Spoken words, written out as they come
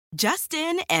Just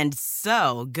in and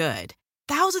so good.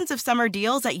 Thousands of summer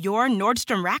deals at your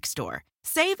Nordstrom Rack store.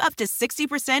 Save up to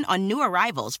 60% on new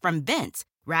arrivals from Vince,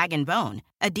 Rag & Bone,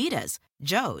 Adidas,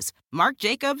 Joe's, Marc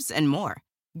Jacobs, and more.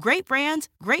 Great brands,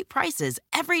 great prices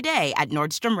every day at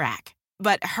Nordstrom Rack.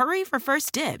 But hurry for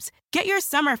first dibs. Get your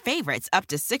summer favorites up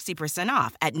to 60%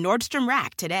 off at Nordstrom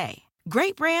Rack today.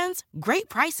 Great brands, great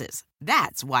prices.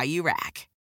 That's why you rack.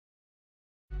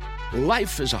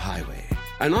 Life is a highway,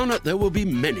 and on it there will be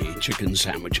many chicken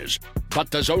sandwiches.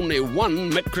 But there's only one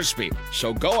McCrispy.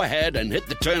 So go ahead and hit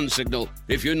the turn signal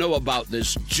if you know about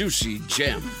this juicy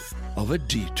gem of a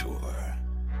detour.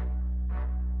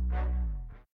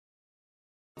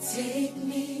 Take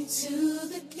me to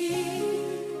the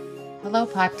king. Hello,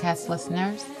 podcast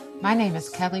listeners. My name is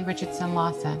Kelli Richardson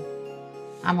Lawson.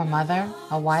 I'm a mother,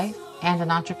 a wife, and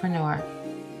an entrepreneur.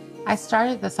 I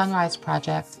started the SonRise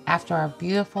Project after our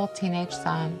beautiful teenage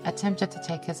son attempted to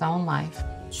take his own life.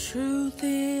 Truth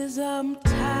is, I'm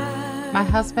tired. My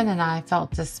husband and I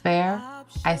felt despair,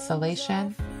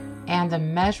 isolation, and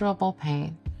immeasurable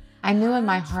pain. I knew in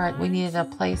my heart we needed a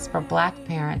place for Black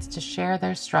parents to share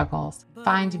their struggles,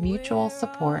 find mutual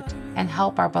support, and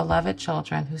help our beloved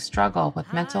children who struggle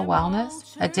with mental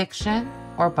wellness, addiction,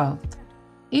 or both.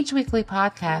 Each weekly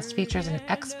podcast features an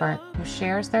expert who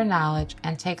shares their knowledge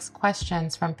and takes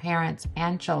questions from parents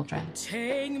and children.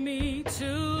 Take me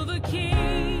to the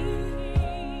king.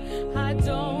 I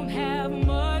don't have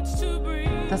much to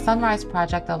bring. The SonRise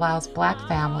Project allows Black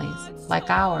families, like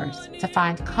ours, to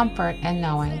find comfort in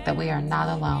knowing that we are not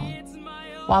alone.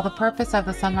 While the purpose of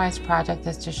the SonRise Project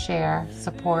is to share,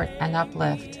 support, and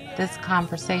uplift, this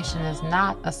conversation is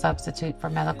not a substitute for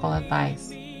medical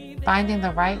advice. Finding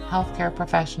the right healthcare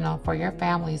professional for your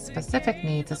family's specific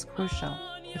needs is crucial.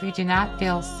 If you do not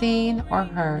feel seen or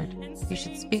heard, you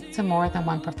should speak to more than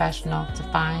one professional to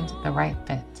find the right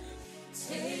fit.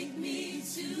 Take me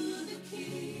to the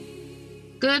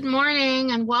king. Good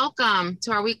morning and welcome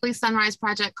to our weekly SonRise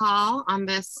Project call on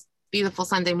this beautiful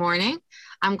Sunday morning.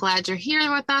 I'm glad you're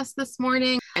here with us this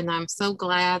morning, and I'm so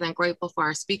glad and grateful for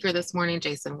our speaker this morning,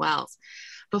 Jayson Wells.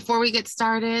 Before we get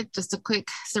started, just a quick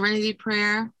serenity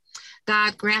prayer.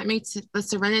 God, grant me the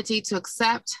serenity to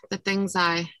accept the things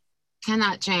I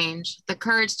cannot change, the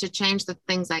courage to change the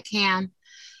things I can,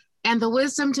 and the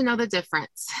wisdom to know the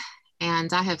difference.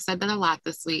 And I have said that a lot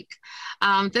this week.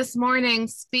 This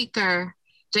morning's speaker,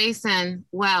 Jayson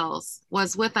Wells,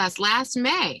 was with us last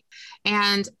May.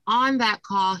 And on that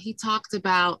call, he talked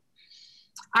about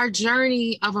our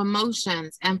journey of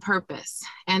emotions and purpose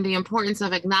and the importance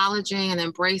of acknowledging and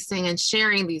embracing and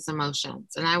sharing these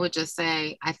emotions. And I would just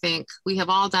say, I think we have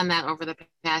all done that over the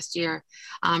past year,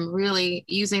 really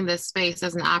using this space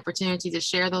as an opportunity to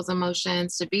share those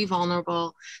emotions, to be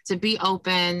vulnerable, to be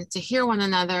open, to hear one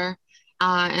another,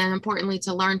 and importantly,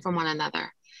 to learn from one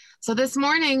another. So this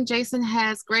morning, Jayson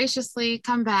has graciously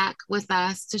come back with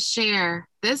us to share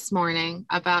this morning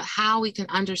about how we can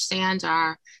understand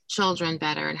our children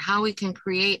better and how we can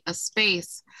create a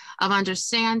space of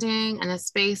understanding and a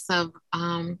space of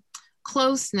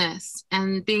closeness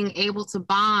and being able to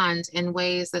bond in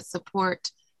ways that support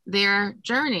their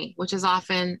journey, which is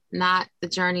often not the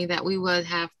journey that we would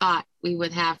have thought we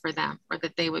would have for them or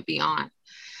that they would be on.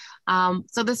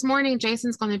 So this morning,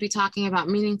 Jayson's going to be talking about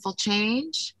meaningful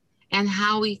change and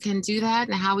how we can do that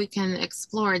and how we can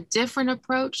explore a different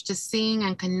approach to seeing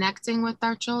and connecting with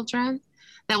our children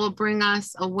that will bring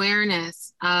us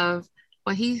awareness of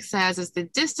what he says is the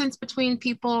distance between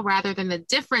people rather than the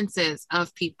differences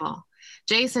of people.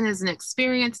 Jayson is an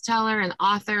experienced teller, an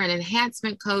author, an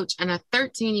enhancement coach, and a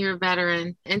 13-year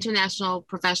veteran international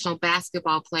professional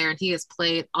basketball player. And he has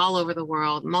played all over the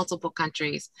world, multiple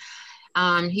countries.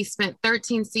 He spent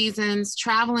 13 seasons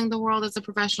traveling the world as a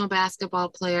professional basketball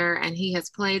player, and he has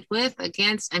played with,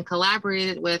 against, and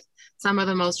collaborated with some of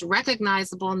the most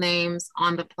recognizable names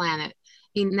on the planet.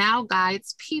 He now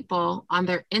guides people on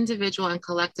their individual and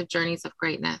collective journeys of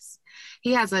greatness.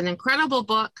 He has an incredible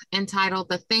book entitled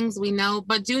The Things We Know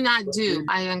But Do Not Do.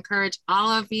 I encourage all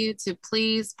of you to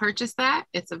please purchase that.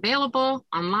 It's available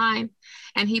online,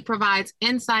 and he provides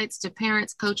insights to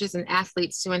parents, coaches, and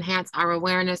athletes to enhance our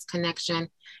awareness, connection,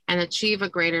 and achieve a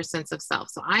greater sense of self.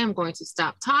 So I am going to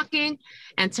stop talking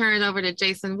and turn it over to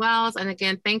Jayson Wells. And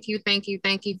again, thank you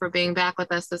for being back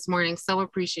with us this morning. So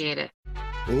appreciate it.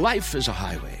 Life is a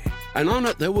highway, and on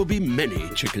it there will be many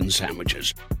chicken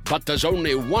sandwiches. But there's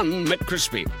only one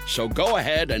McCrispy. So go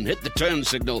ahead and hit the turn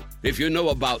signal if you know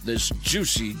about this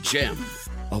juicy gem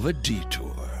of a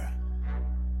detour.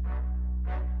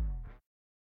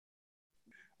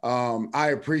 I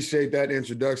appreciate that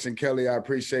introduction, Kelli. I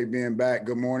appreciate being back.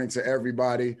 Good morning to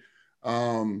everybody.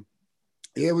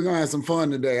 Yeah, we're gonna have some fun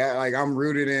today. I'm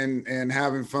rooted in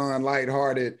having fun,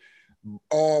 lighthearted,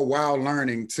 all while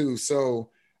learning too. So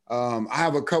I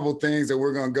have a couple things that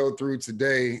we're gonna go through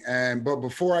today. But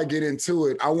before I get into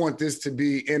it, I want this to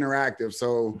be interactive.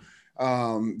 So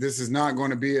this is not going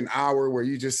to be an hour where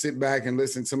you just sit back and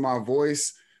listen to my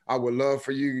voice. I would love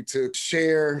for you to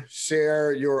share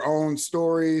your own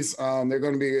stories. They're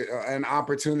going to be an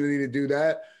opportunity to do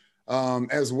that.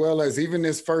 As well as even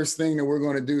this first thing that we're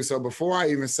going to do. So before I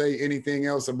even say anything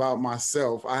else about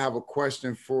myself, I have a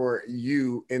question for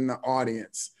you in the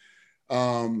audience.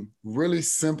 Really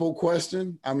simple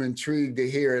question. I'm intrigued to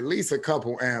hear at least a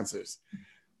couple answers.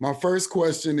 My first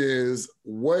question is,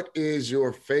 what is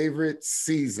your favorite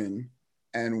season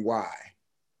and why?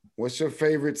 What's your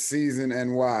favorite season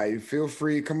and why? You feel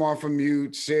free, come off of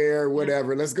mute, share,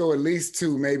 whatever. Let's go at least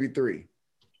 2, maybe 3.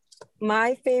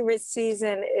 My favorite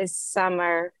season is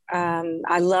summer.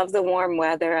 I love the warm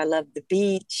weather. I love the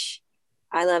beach.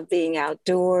 I love being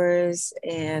outdoors,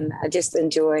 and I just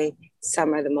enjoy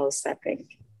summer the most, I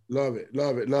think. Love it,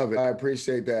 love it, love it. I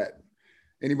appreciate that.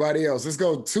 Anybody else? Let's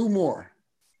go 2 more.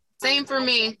 Same for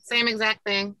me. Same exact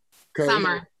thing. Okay.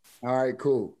 Summer. All right,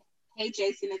 cool. Hey,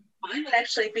 Jayson, mine would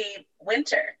actually be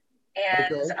winter.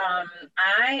 And Okay.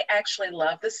 I actually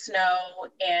love the snow.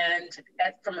 And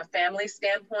from a family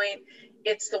standpoint,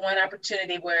 it's the one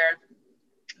opportunity where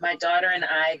my daughter and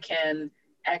I can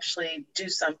actually do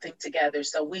something together.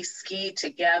 So we ski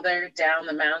together down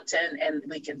the mountain, and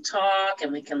we can talk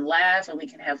and we can laugh and we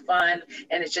can have fun.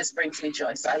 And it just brings me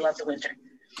joy. So I love the winter.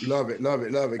 Love it, love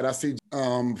it, love it. I see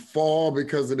fall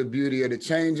because of the beauty of the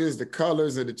changes, the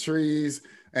colors of the trees,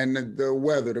 and the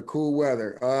weather, the cool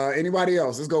weather. Anybody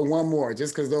else? Let's go one more,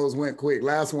 just because those went quick.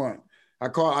 Last one.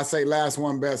 I say last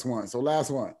one, best one. So last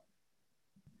one.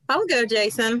 I'll go,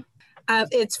 Jayson.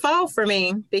 It's fall for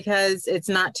me because it's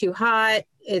not too hot,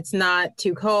 it's not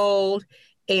too cold,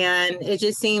 and it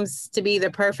just seems to be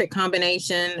the perfect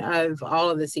combination of all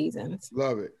of the seasons.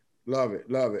 Love it, love it,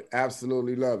 love it.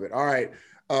 Absolutely love it. All right.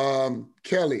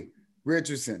 Kelli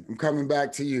Richardson, I'm coming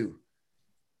back to you.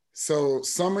 So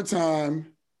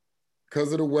summertime,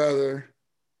 because of the weather,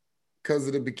 because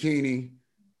of the bikini,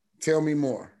 tell me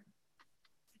more.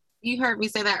 You heard me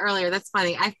say that earlier. That's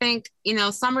funny. I think,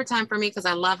 summertime for me, because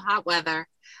I love hot weather.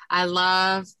 I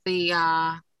love the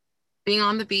being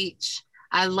on the beach.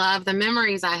 I love the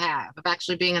memories I have of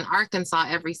actually being in Arkansas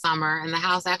every summer. And the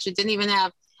house actually didn't even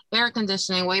have air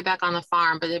conditioning way back on the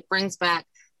farm, but it brings back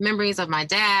memories of my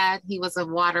dad. He was a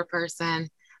water person.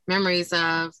 Memories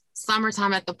of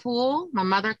summertime at the pool. My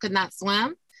mother could not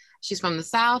swim. She's from the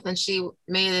South, and she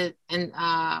made it and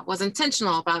was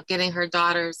intentional about getting her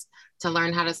daughters to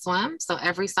learn how to swim. So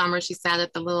every summer she sat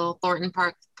at the little Thornton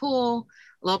Park pool,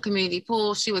 little community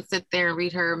pool. She would sit there and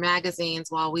read her magazines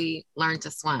while we learned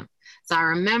to swim. So I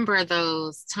remember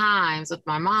those times with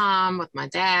my mom, with my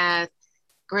dad,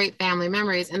 great family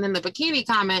memories. And then the bikini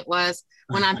comment was,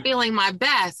 when I'm feeling my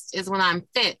best is when I'm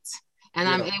fit and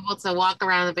I'm able to walk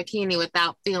around in a bikini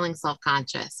without feeling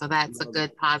self-conscious. So that's a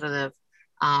good positive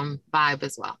vibe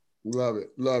as well. Love it,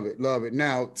 love it, love it.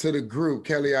 Now to the group,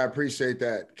 Kelli, I appreciate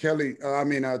that. Kelli,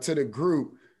 to the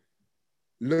group,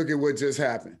 look at what just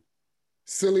happened.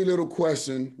 Silly little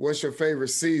question, what's your favorite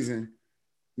season?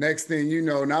 Next thing you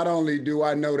know, not only do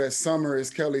I know that summer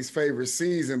is Kelli's favorite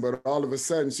season, but all of a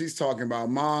sudden she's talking about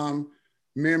mom,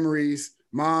 memories,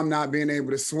 mom not being able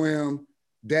to swim,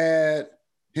 dad,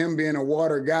 him being a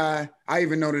water guy. I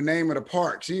even know the name of the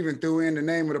park. She even threw in the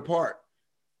name of the park.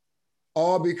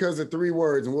 All because of 3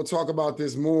 words. And we'll talk about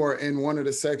this more in one of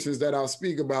the sections that I'll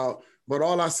speak about. But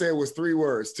all I said was 3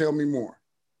 words, tell me more.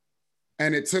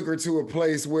 And it took her to a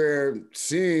place where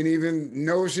she didn't even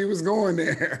know she was going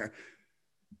there.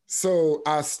 So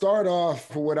I start off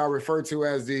for what I refer to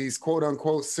as these quote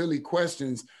unquote silly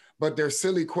questions, but they're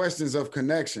silly questions of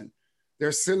connection.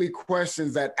 They're silly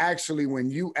questions that actually, when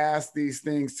you ask these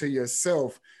things to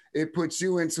yourself, it puts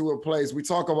you into a place. We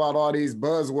talk about all these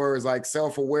buzzwords like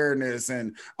self-awareness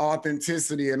and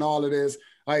authenticity and all of this.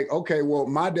 Like, okay, well,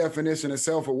 my definition of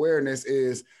self-awareness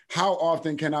is how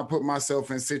often can I put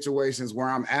myself in situations where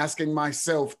I'm asking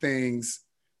myself things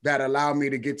that allow me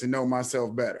to get to know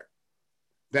myself better,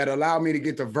 that allow me to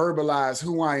get to verbalize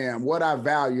who I am, what I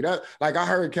value. That, like I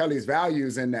heard Kelli's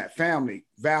values in that: family,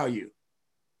 value,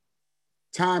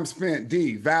 time spent,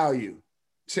 D, value.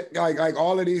 Like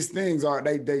all of these things are,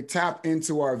 they tap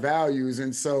into our values.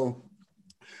 And so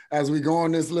as we go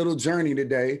on this little journey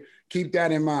today, keep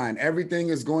that in mind. Everything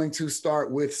is going to start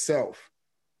with self.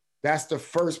 That's the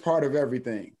first part of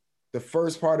everything. The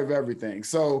first part of everything.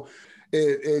 So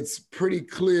it's pretty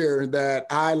clear that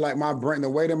I like my brain, the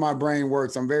way that my brain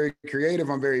works. I'm very creative,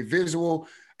 I'm very visual,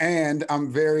 and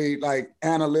I'm very like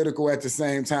analytical at the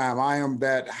same time. I am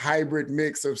that hybrid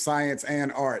mix of science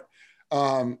and art.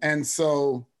 And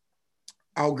so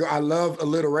I love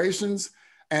alliterations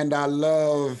and I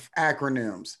love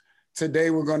acronyms. Today,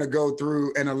 we're going to go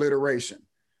through an alliteration.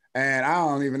 And I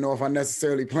don't even know if I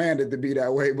necessarily planned it to be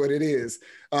that way, but it is.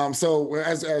 So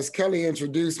as Kelli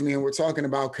introduced me, and we're talking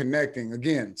about connecting,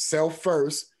 again, self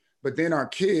first, but then our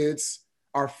kids,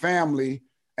 our family,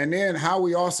 and then how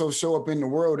we also show up in the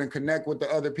world and connect with the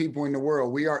other people in the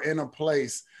world. We are in a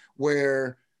place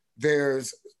where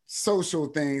there's social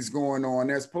things going on,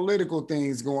 there's political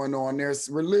things going on, there's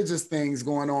religious things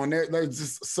going on, there's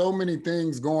just so many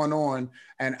things going on.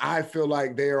 And I feel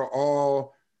like they are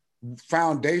all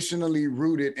foundationally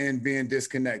rooted in being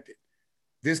disconnected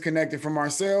from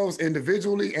ourselves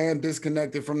individually and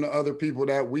disconnected from the other people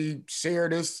that we share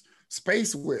this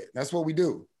space with. That's what we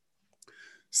do.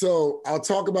 So I'll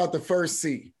talk about the first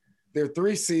C. There are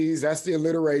 3 C's. That's the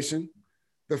alliteration.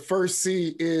 The first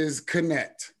C is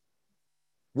connect,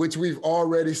 which we've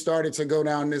already started to go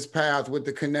down this path with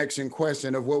the connection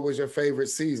question of what was your favorite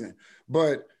season.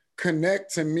 But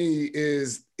connect to me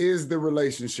is the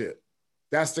relationship.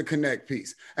 That's the connect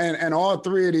piece. And all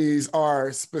 3 of these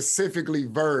are specifically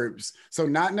verbs. So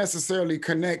not necessarily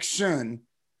connection,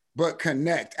 but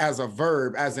connect as a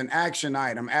verb, as an action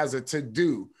item, as a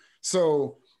to-do.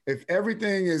 So if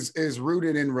everything is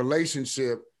rooted in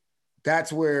relationship,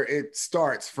 that's where it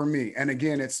starts for me. And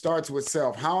again, it starts with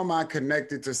self. How am I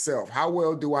connected to self? How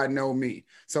well do I know me?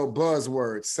 So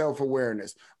buzzwords,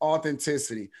 self-awareness,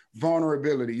 authenticity,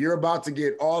 vulnerability. You're about to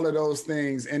get all of those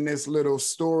things in this little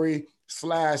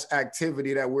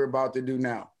story/activity that we're about to do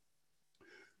now.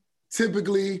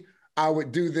 Typically, I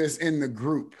would do this in the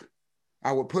group.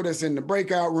 I would put us in the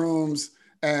breakout rooms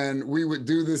and we would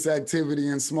do this activity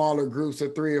in smaller groups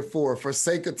of 3 or 4. For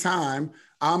sake of time,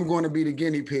 I'm going to be the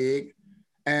guinea pig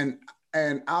and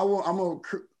I'm going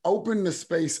to open the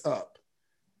space up.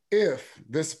 If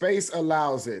the space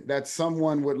allows it, that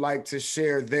someone would like to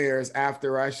share theirs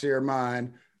after I share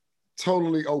mine,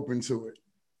 totally open to it.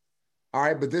 All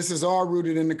right, but this is all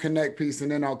rooted in the connect piece,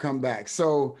 and then I'll come back.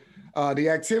 So the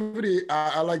activity,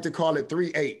 I like to call it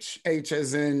 3H. H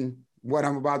as in what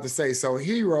I'm about to say. So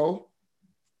hero,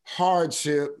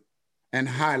 hardship, and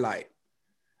highlight.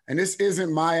 And this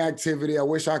isn't my activity. I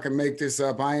wish I could make this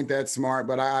up. I ain't that smart,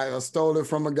 but I stole it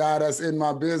from a guy that's in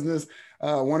my business.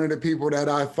 One of the people that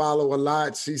I follow a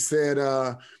lot, she said,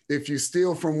 if you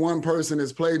steal from one person,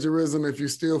 it's plagiarism. If you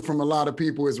steal from a lot of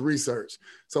people, it's research.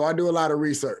 So I do a lot of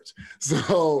research.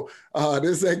 So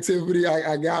this activity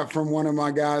I got from one of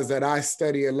my guys that I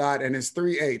study a lot, and it's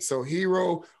 3H. So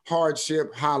hero,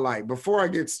 hardship, highlight. Before I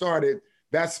get started,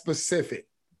 that's specific.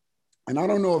 And I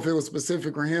don't know if it was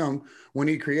specific for him when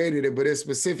he created it, but it's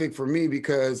specific for me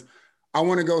because I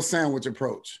want to go sandwich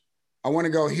approach. I want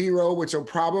to go hero, which will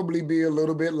probably be a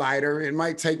little bit lighter. It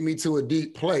might take me to a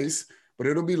deep place, but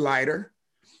it'll be lighter.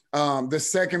 The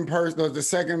second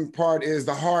part is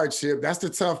the hardship. That's the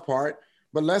tough part,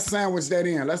 but let's sandwich that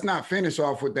in. Let's not finish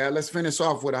off with that. Let's finish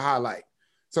off with a highlight.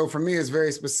 So for me, it's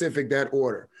very specific, that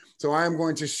order. So I am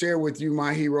going to share with you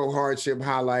my hero, hardship,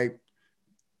 highlight,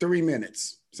 3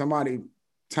 minutes. Somebody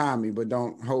time me, but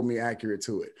don't hold me accurate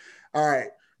to it. All right,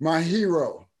 my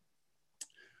hero.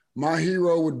 My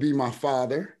hero would be my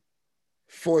father,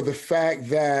 for the fact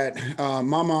that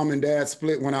my mom and dad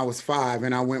split when I was 5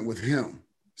 and I went with him.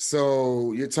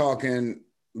 So you're talking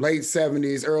late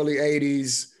 70s, early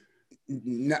 80s,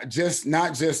 not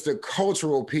just a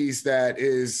cultural piece that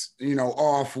is,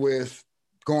 off with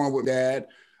going with dad,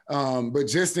 but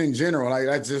just in general,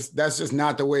 like that's just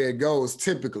not the way it goes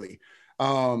typically.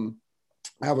 I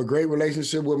have a great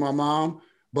relationship with my mom,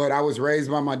 but I was raised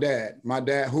by my dad. My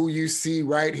dad, who you see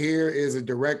right here, is a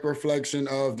direct reflection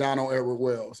of Donald Edward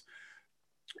Wells.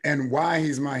 And why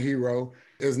he's my hero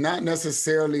is not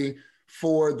necessarily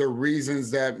for the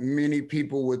reasons that many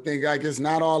people would think. Like, it's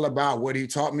not all about what he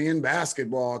taught me in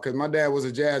basketball, because my dad was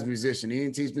a jazz musician. He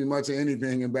didn't teach me much of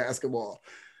anything in basketball.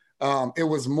 It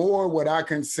was more what I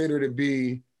consider to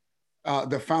be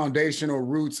the foundational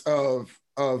roots of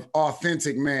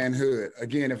authentic manhood.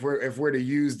 Again, if we're to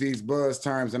use these buzz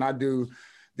terms, and I do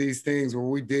these things where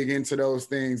we dig into those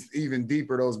things even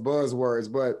deeper, those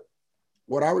buzzwords, but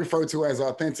what I refer to as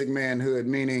authentic manhood,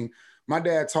 meaning my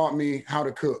dad taught me how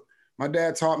to cook. My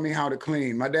dad taught me how to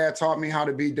clean. My dad taught me how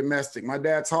to be domestic. My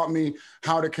dad taught me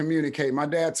how to communicate. My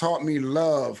dad taught me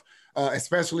love.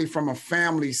 especially from a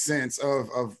family sense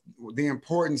of the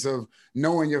importance of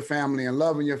knowing your family and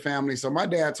loving your family. So my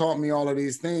dad taught me all of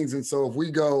these things. And so if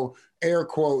we go air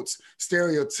quotes,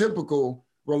 stereotypical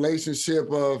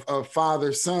relationship of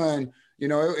father-son, you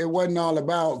know, it wasn't all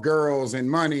about girls and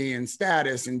money and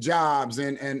status and jobs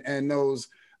and those,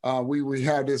 we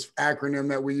had this acronym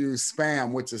that we use,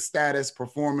 SPAM, which is status,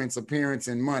 performance, appearance,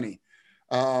 and money.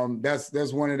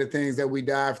 That's one of the things that we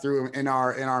dive through in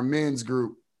our men's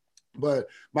group. But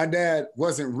my dad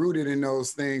wasn't rooted in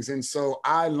those things. And so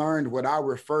I learned what I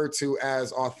refer to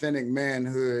as authentic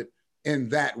manhood in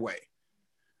that way.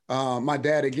 My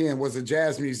dad, again, was a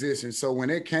jazz musician. So when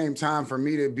it came time for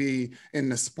me to be in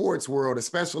the sports world,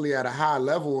 especially at a high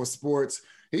level of sports,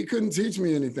 he couldn't teach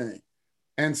me anything.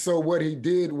 And so what he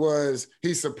did was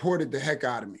he supported the heck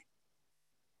out of me.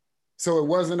 So it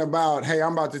wasn't about, hey,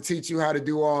 I'm about to teach you how to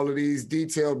do all of these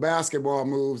detailed basketball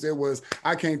moves. It was,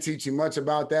 I can't teach you much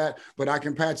about that, but I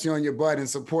can pat you on your butt and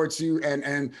support you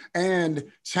and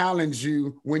challenge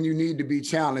you when you need to be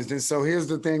challenged. And so here's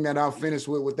the thing that I'll finish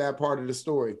with that part of the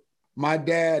story. My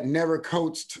dad never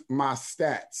coached my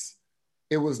stats.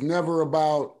 It was never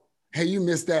about, hey, you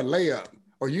missed that layup,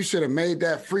 or you should have made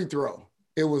that free throw.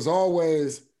 It was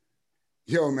always,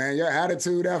 yo, man, your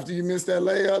attitude after you missed that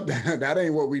layup, that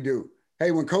ain't what we do.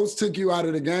 Hey, when coach took you out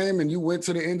of the game and you went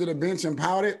to the end of the bench and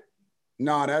pouted,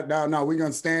 no, we're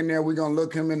going to stand there, we're going to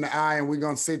look him in the eye, and we're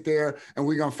going to sit there and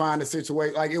we're going to find a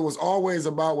situation. Like, it was always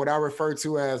about what I refer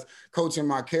to as coaching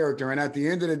my character. And at the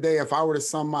end of the day, if I were to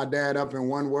sum my dad up in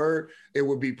one word, it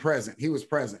would be present. He was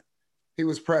present. He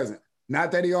was present.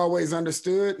 Not that he always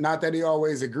understood, not that he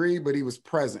always agreed, but he was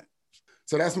present.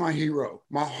 So that's my hero.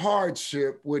 My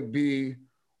hardship would be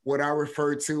what I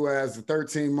refer to as the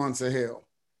 13 months of hell.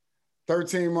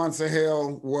 13 months of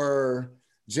hell were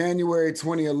January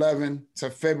 2011 to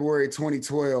February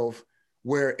 2012,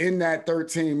 where in that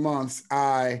 13 months,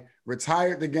 I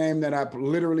retired the game that I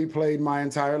literally played my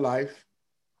entire life,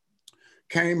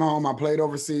 came home, I played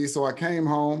overseas, so I came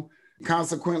home,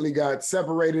 consequently got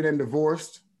separated and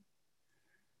divorced.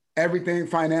 Everything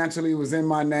financially was in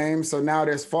my name, so now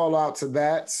there's fallout to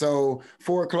that. So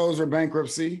foreclosure,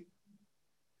 bankruptcy.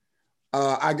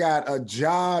 I got a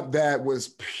job that was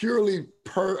purely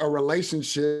per a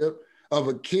relationship of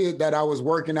a kid that I was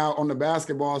working out on the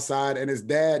basketball side, and his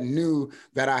dad knew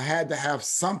that I had to have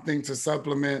something to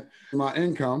supplement my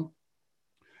income.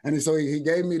 And so he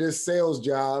gave me this sales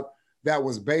job that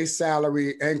was base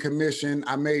salary and commission.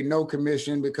 I made no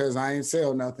commission because I ain't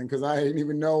sell nothing, because I didn't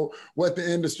even know what the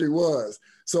industry was.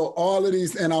 So all of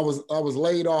these, and I was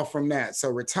laid off from that. So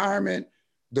retirement,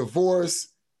 divorce,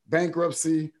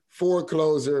 bankruptcy,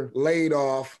 foreclosure, laid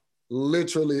off,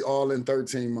 literally all in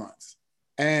 13 months.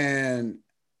 And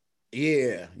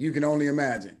yeah, you can only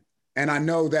imagine. And I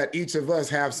know that each of us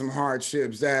have some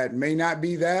hardships that may not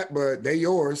be that, but they're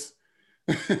yours.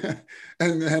 and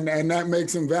that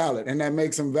makes them valid, and that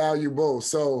makes them valuable.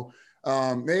 So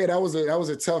man, that was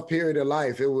a tough period of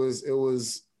life. It was a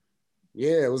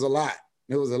lot.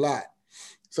 It was a lot.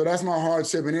 So that's my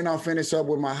hardship. And then I'll finish up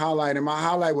with my highlight. And my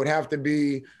highlight would have to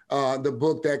be the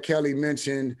book that Kelli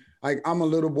mentioned. Like, I'm a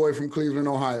little boy from Cleveland,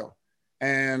 Ohio.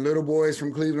 And little boys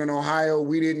from Cleveland, Ohio,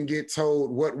 we didn't get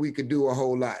told what we could do a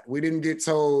whole lot. We didn't get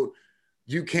told,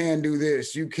 you can do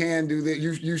this, you can do this,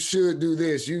 you should do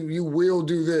this, you will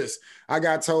do this. I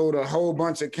got told a whole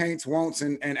bunch of can'ts, won'ts,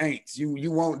 and ain'ts.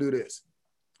 You won't do this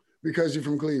because you're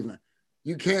from Cleveland.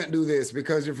 You can't do this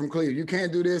because you're from Cleveland. You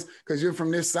can't do this because you're from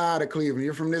this side of Cleveland.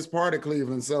 You're from this part of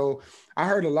Cleveland. So I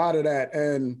heard a lot of that.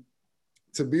 And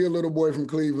to be a little boy from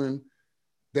Cleveland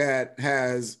that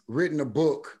has written a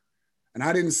book, and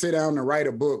I didn't sit down to write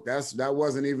a book. That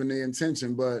wasn't even the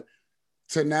intention. But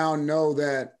to now know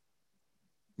that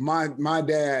my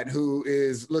dad, who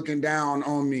is looking down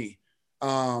on me,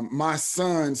 my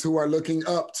sons who are looking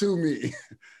up to me,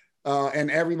 and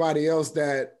everybody else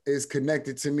that is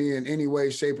connected to me in any way,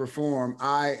 shape, or form,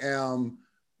 I am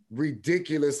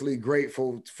ridiculously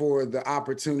grateful for the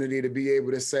opportunity to be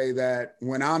able to say that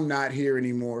when I'm not here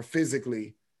anymore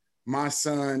physically, my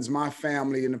sons, my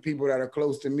family, and the people that are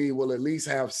close to me will at least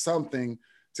have something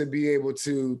to be able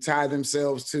to tie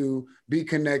themselves to, be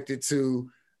connected to,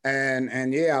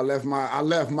 and yeah, I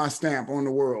left my stamp on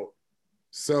the world.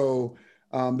 So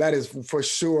that is for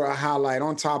sure a highlight,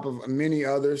 on top of many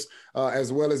others,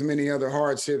 as well as many other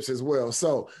hardships as well.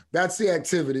 So that's the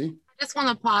activity. I just want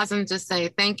to pause and just say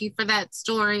thank you for that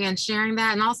story and sharing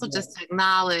that, and also just to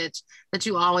acknowledge that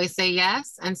you always say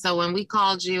yes. And so when we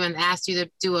called you and asked you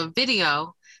to do a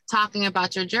video talking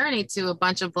about your journey to a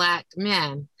bunch of Black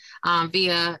men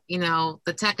via,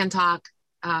 the Tech and Talk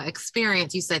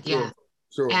experience, you said yes.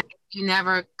 Sure. And You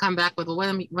never come back with, well, what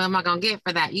am I going to get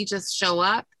for that? You just show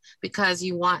up because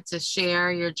you want to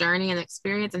share your journey and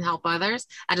experience and help others.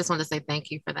 I just want to say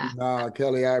thank you for that.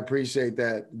 Kelli, I appreciate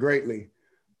that greatly.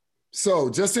 So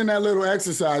just in that little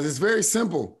exercise, it's very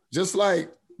simple. Just like,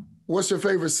 what's your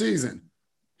favorite season?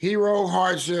 Hero,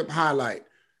 hardship, highlight.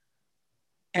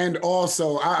 And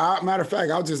also, matter of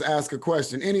fact, I'll just ask a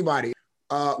question. Anybody,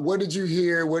 what did you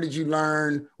hear? What did you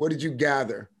learn? What did you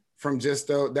gather from just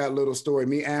that little story?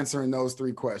 Me answering those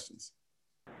 3 questions.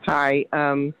 Hi,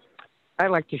 I'd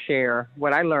like to share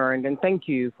what I learned, and thank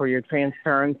you for your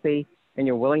transparency and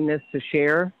your willingness to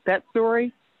share that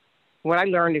story. What I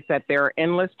learned is that there are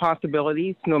endless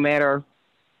possibilities, no matter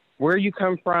where you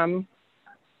come from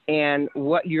and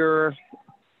what your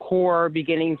core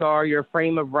beginnings are, your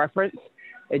frame of reference.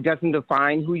 It doesn't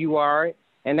define who you are.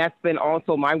 And that's been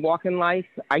also my walk in life.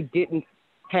 I didn't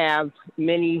have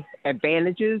many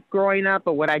advantages growing up,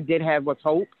 but what I did have was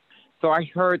hope. So I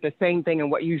heard the same thing in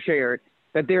what you shared,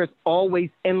 that there's always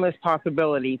endless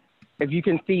possibilities if you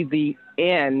can see the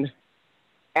end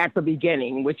at the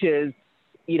beginning, which is,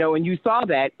 and you saw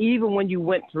that even when you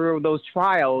went through those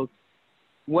trials,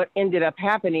 what ended up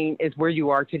happening is where you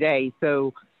are today.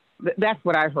 So that's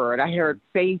what I heard. I heard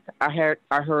faith. I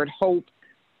heard hope.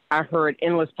 I heard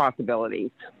endless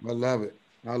possibilities. I love it.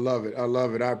 I love it. I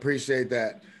love it. I appreciate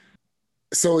that.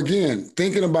 So again,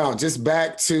 thinking about just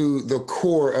back to the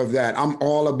core of that, I'm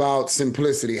all about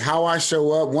simplicity. How I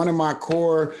show up, one of my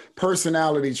core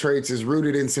personality traits is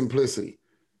rooted in simplicity.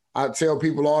 I tell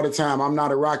people all the time, I'm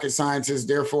not a rocket scientist,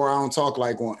 therefore I don't talk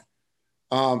like one.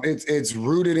 It's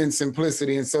rooted in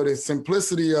simplicity. And so the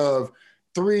simplicity of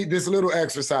this little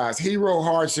exercise, hero,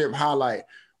 hardship, highlight,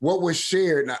 what was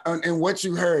shared and what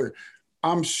you heard.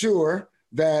 I'm sure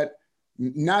that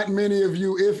not many of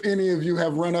you, if any of you,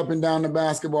 have run up and down the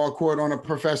basketball court on a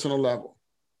professional level.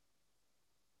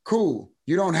 Cool.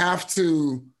 You don't have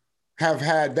to have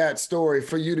had that story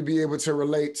for you to be able to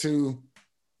relate to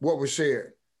what was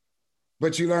shared.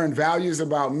 But you learn values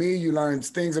about me. You learn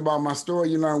things about my story.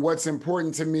 You learn what's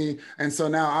important to me. And so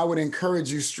now I would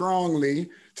encourage you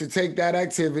strongly to take that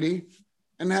activity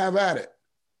and have at it.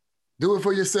 Do it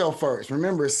for yourself first.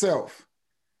 Remember, self.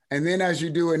 And then as you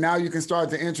do it, now you can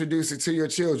start to introduce it to your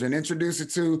children, introduce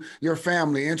it to your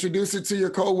family, introduce it to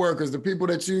your coworkers, the people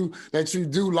that you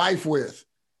do life with.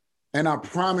 And I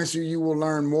promise you, you will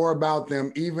learn more about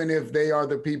them, even if they are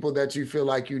the people that you feel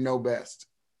like you know best.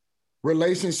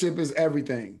 Relationship is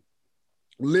everything,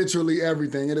 literally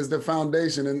everything. It is the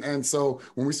foundation. And so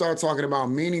when we start talking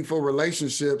about meaningful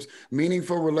relationships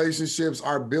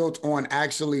are built on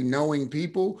actually knowing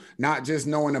people, not just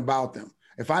knowing about them.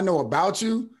 If I know about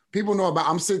you, people know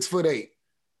I'm 6'8".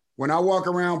 When I walk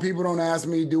around, people don't ask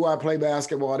me, do I play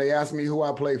basketball? They ask me who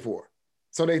I play for.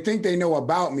 So they think they know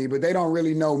about me, but they don't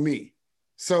really know me.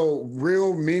 So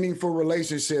real meaningful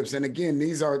relationships. And again,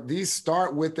 these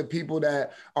start with the people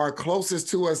that are closest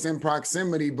to us in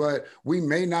proximity, but we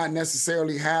may not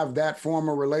necessarily have that form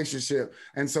of relationship.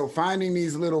 And so finding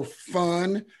these little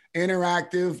fun,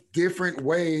 interactive, different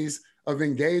ways of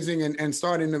engaging and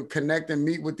starting to connect and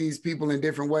meet with these people in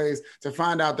different ways to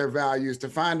find out their values, to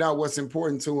find out what's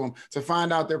important to them, to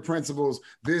find out their principles.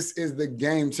 This is the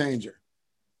game changer.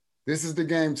 This is the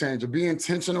game changer. Be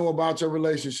intentional about your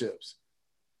relationships.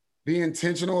 Be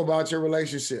intentional about your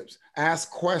relationships. Ask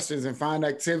questions and find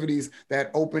activities that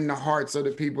open the hearts of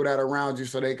the people that are around you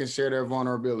so they can share their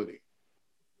vulnerability.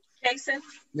 Jason?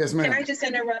 Yes, ma'am. Can I just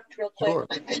interrupt real quick?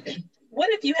 Sure. What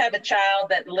if you have a child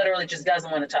that literally just doesn't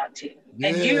want to talk to you? Yeah.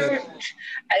 And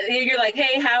you're like,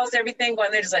 hey, how's everything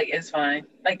going? They're just like, it's fine.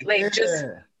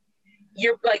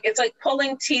 You're like, it's like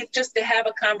pulling teeth just to have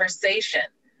a conversation.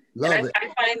 I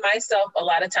find myself a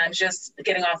lot of times just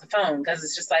getting off the phone because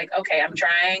it's just like, okay, I'm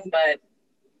trying, but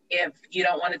if you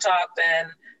don't want to talk, then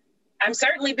I'm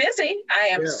certainly busy. I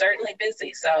am certainly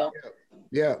busy. So.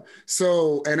 Yeah.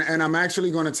 So, and I'm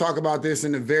actually going to talk about this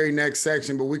in the very next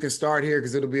section, but we can start here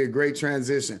because it'll be a great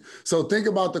transition. So think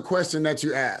about the question that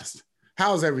you asked.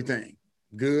 How's everything?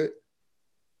 Good.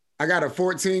 I got a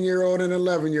 14-year-old and an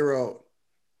 11-year-old.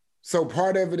 So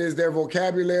part of it is their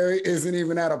vocabulary isn't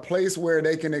even at a place where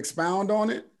they can expound on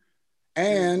it.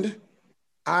 And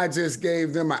I just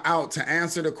gave them an out to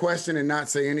answer the question and not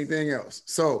say anything else.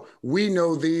 So we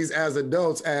know these as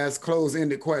adults as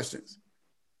closed-ended questions.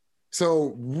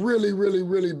 So really, really,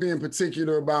 really being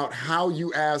particular about how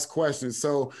you ask questions.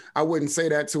 So I wouldn't say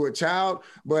that to a child,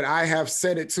 but I have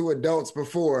said it to adults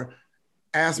before.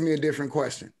 Ask me a different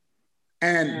question.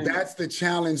 And that's the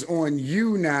challenge on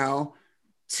you now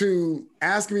to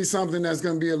ask me something that's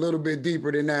going to be a little bit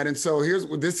deeper than that. And so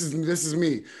this is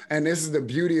me. And this is the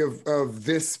beauty of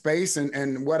this space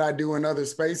and what I do in other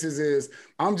spaces is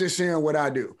I'm just sharing what I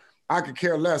do. I could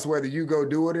care less whether you go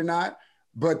do it or not,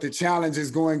 but the challenge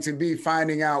is going to be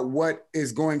finding out what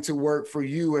is going to work for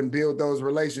you and build those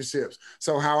relationships.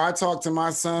 So how I talk to my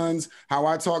sons, how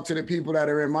I talk to the people that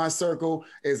are in my circle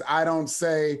is I don't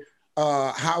say,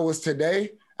 how was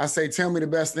today? I say, tell me the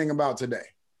best thing about today.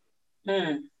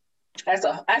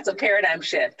 That's a paradigm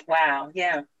shift. Wow.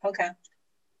 Yeah. Okay.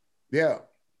 Yeah.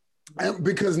 And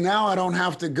because now I don't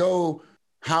have to go,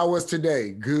 how was today?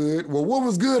 Good. Well, what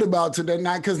was good about today?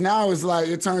 Not because now it's like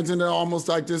it turns into almost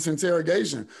like this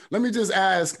interrogation. Let me just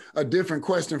ask a different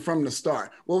question from the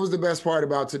start. What was the best part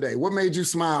about today? What made you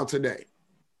smile today?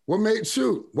 What made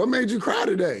you cry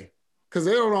today? Because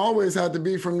they don't always have to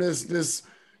be from this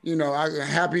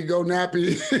happy go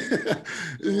nappy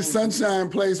sunshine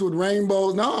place with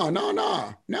rainbows.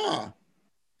 No.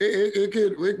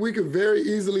 We could very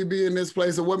easily be in this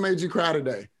place of what made you cry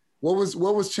today? What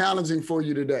was challenging for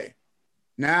you today?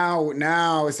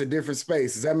 Now it's a different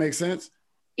space. Does that make sense?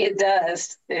 It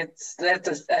does. That's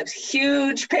a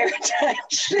huge paradigm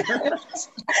shift.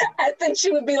 I think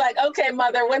she would be like, okay,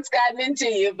 mother, what's gotten into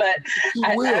you? But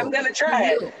I'm going to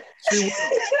try it. She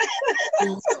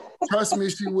will. Trust me,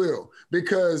 she will.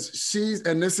 Because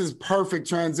and this is perfect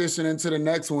transition into the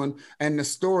next one. And the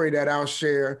story that I'll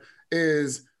share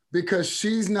is because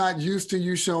she's not used to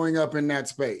you showing up in that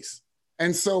space.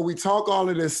 And so we talk all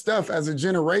of this stuff as a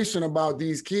generation about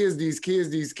these kids.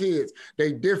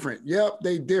 They different. Yep,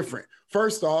 they different.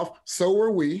 First off, so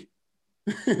were we.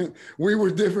 We were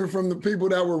different from the people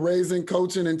that were raising,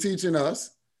 coaching, and teaching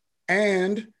us.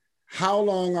 And how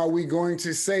long are we going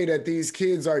to say that these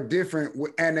kids are different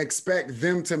and expect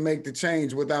them to make the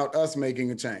change without us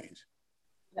making a change?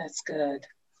 That's good.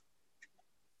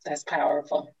 That's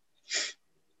powerful.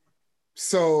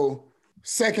 So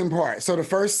second part. So the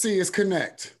first C is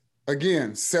connect.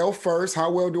 Again, self first. How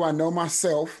well do I know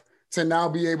myself to now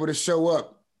be able to show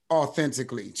up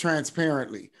authentically,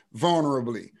 transparently,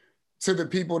 vulnerably to the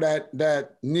people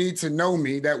that need to know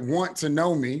me, that want to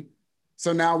know me.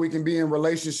 So now we can be in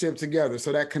relationship together.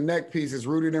 So that connect piece is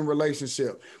rooted in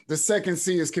relationship. The second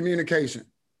C is communication.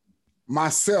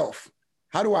 Myself.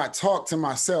 How do I talk to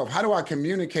myself? How do I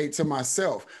communicate to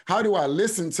myself? How do I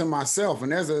listen to myself?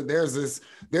 And there's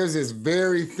this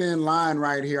very thin line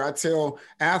right here. I tell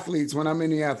athletes when I'm in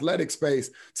the athletic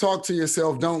space, talk to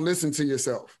yourself, don't listen to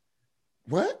yourself.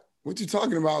 What? What you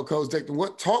talking about, Coach Dick?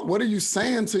 What are you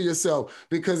saying to yourself?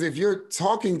 Because if you're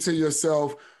talking to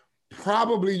yourself,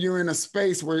 probably you're in a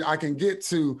space where I can get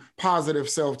to positive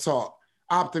self-talk,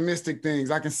 optimistic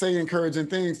things. I can say encouraging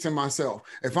things to myself.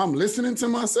 If I'm listening to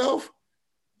myself,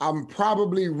 I'm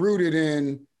probably rooted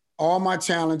in all my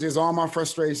challenges, all my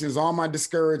frustrations, all my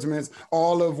discouragements,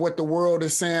 all of what the world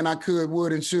is saying I could,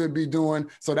 would, and should be doing.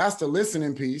 So that's the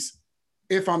listening piece.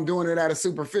 If I'm doing it at a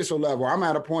superficial level, I'm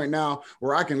at a point now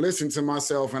where I can listen to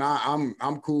myself and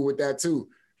I'm cool with that too,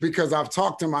 because I've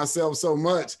talked to myself so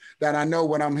much that I know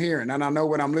what I'm hearing and I know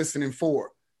what I'm listening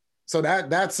for. So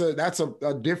that's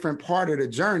a different part of the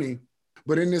journey.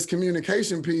 But in this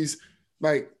communication piece,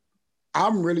 like,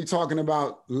 I'm really talking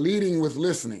about leading with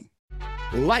listening.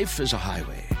 Life is a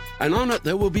highway, and on it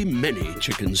there will be many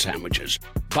chicken sandwiches.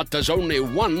 But there's only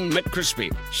one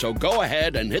McCrispy. So go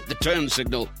ahead and hit the turn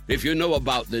signal if you know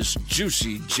about this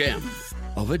juicy gem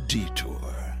of a detour.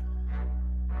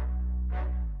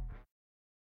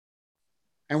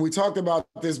 And we talked about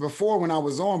this before when I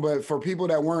was on, but for people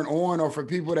that weren't on or for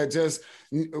people that just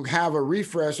have a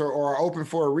refresh or are open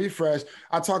for a refresh,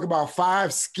 I talk about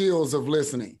 5 skills of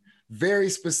listening. Very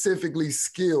specifically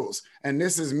skills. And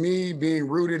this is me being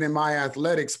rooted in my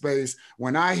athletic space.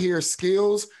 When I hear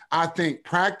skills, I think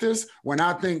practice. When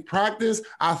I think practice,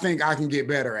 I think I can get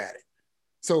better at it.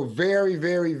 So very,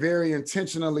 very, very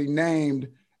intentionally named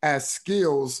as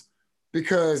skills,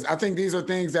 because I think these are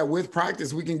things that with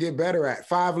practice we can get better at.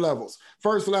 5 levels.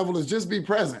 First level is just be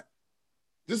present.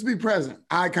 Just be present.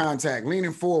 Eye contact,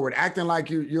 leaning forward, acting like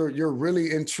you're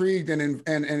really intrigued and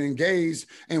engaged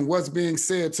in what's being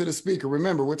said to the speaker.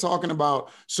 Remember, we're talking about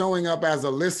showing up as a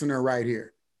listener right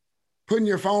here. Putting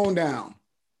your phone down.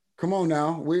 Come on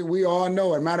now. We all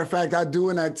know it. Matter of fact, I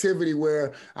do an activity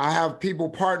where I have people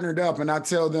partnered up and I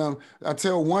tell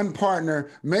one partner,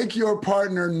 make your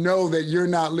partner know that you're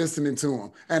not listening to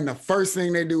them. And the first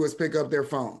thing they do is pick up their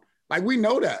phone. Like, we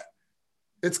know that.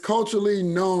 It's culturally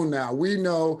known now. We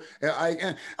know.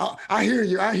 I hear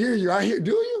you.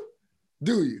 Do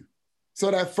you? So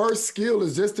that first skill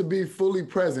is just to be fully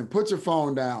present. Put your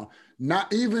phone down.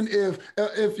 Not even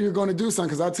if you're going to do something,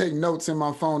 because I take notes in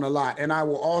my phone a lot. And I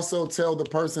will also tell the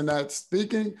person that's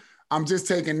speaking, I'm just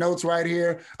taking notes right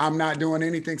here. I'm not doing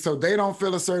anything. So they don't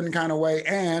feel a certain kind of way.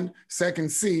 And second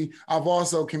C, I've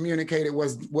also communicated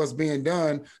what's being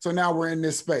done. So now we're in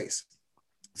this space.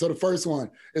 So the first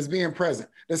one is being present.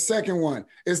 The second one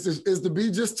is to be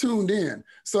just tuned in.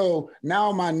 So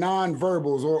now my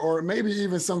non-verbals or maybe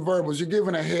even some verbals, you're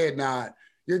giving a head nod.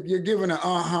 You're giving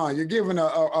a you're giving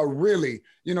a really,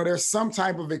 there's some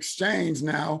type of exchange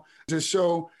now to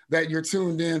show that you're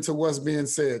tuned in to what's being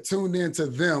said, tuned into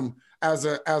them as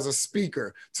a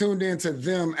speaker, tuned into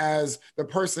them as the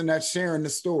person that's sharing the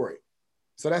story.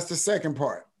 So that's the second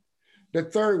part. The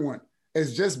third one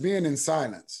is just being in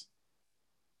silence.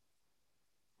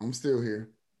 I'm still here.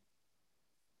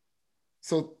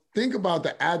 So think about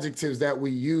the adjectives that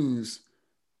we use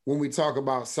when we talk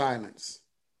about silence.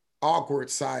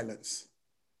 Awkward silence,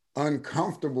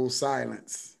 uncomfortable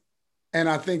silence. And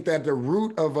I think that the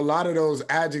root of a lot of those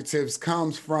adjectives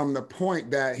comes from the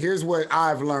point that here's what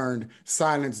I've learned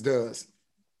silence does.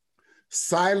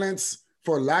 Silence,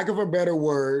 for lack of a better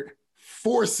word,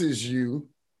 forces you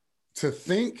to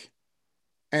think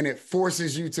and it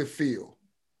forces you to feel.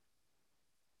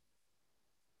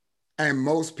 And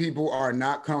most people are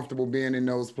not comfortable being in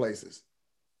those places.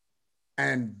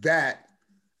 And that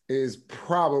is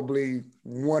probably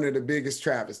one of the biggest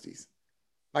travesties.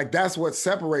 Like that's what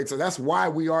separates us. That's why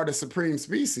we are the supreme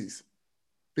species,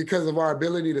 because of our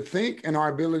ability to think and our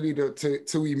ability to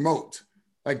emote.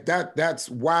 Like that's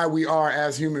why we are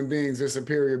as human beings a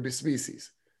superior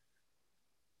species.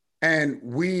 And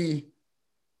we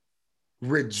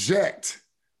reject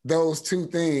those two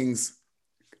things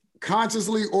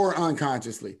consciously or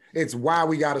unconsciously. It's why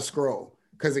we got to scroll,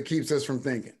 because it keeps us from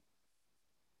thinking.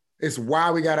 It's why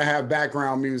we got to have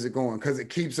background music on, because it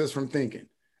keeps us from thinking.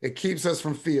 It keeps us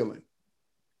from feeling.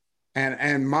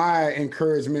 And my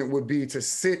encouragement would be to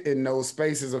sit in those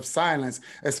spaces of silence,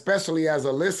 especially as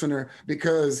a listener,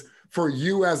 because for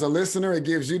you as a listener, it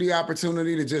gives you the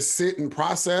opportunity to just sit and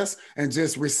process and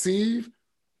just receive.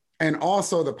 And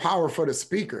also the power for the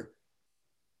speaker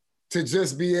to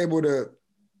just be able to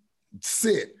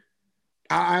sit.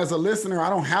 As a listener, I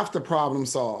don't have to problem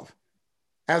solve.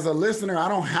 As a listener, I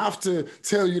don't have to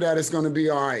tell you that it's going to be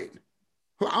all right.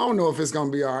 I don't know if it's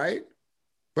going to be all right,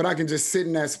 but I can just sit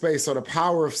in that space. So the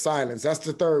power of silence, that's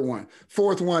the third one.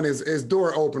 Fourth one is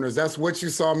door openers. That's what you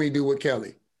saw me do with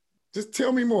Kelli. Just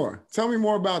tell me more. Tell me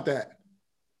more about that.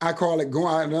 I call it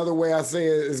going, another way I say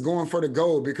it is going for the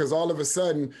gold, because all of a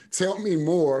sudden, tell me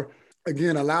more,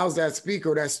 again, allows that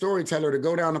speaker, that storyteller to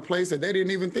go down a place that they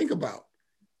didn't even think about.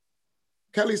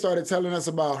 Kelli started telling us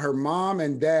about her mom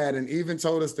and dad and even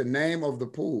told us the name of the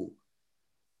pool,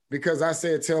 because I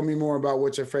said, tell me more about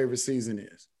what your favorite season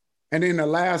is. And then the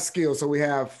last skill, so we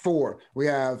have 4. We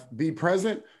have be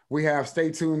present, we have stay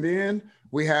tuned in,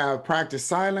 we have practice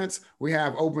silence, we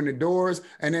have open the doors,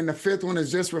 and then the 5th one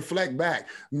is just reflect back.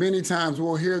 Many times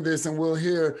we'll hear this and we'll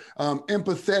hear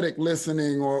empathetic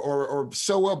listening or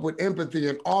show up with empathy,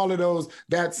 and all of those,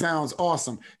 that sounds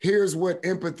awesome. Here's what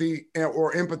empathy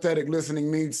or empathetic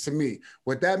listening means to me.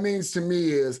 What that means to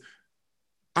me is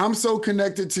I'm so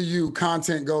connected to you,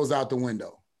 content goes out the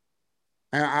window.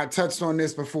 And I touched on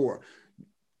this before.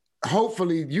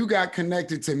 Hopefully you got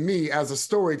connected to me as a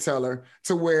storyteller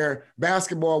to where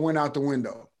basketball went out the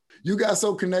window. You got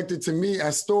so connected to me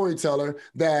as storyteller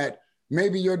that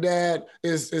maybe your dad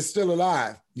is still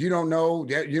alive. You don't know,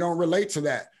 you don't relate to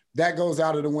that. That goes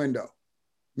out of the window.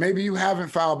 Maybe you haven't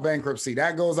filed bankruptcy.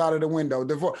 That goes out of the window.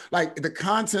 Like the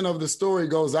content of the story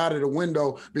goes out of the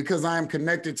window because I am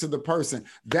connected to the person.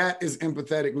 That is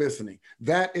empathetic listening.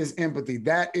 That is empathy.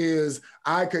 That is,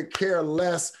 I could care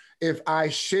less if I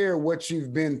share what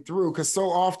you've been through. Because so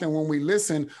often when we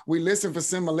listen for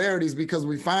similarities because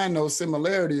we find those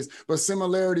similarities, but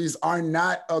similarities are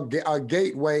not a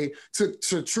gateway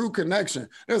to true connection.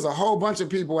 There's a whole bunch of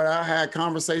people that I had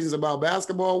conversations about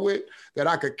basketball with that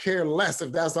I could care less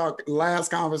if that's our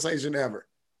last conversation ever.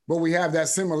 But we have that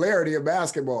similarity of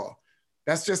basketball.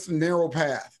 That's just a narrow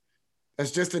path.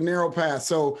 That's just a narrow path.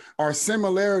 So our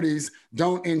similarities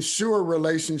don't ensure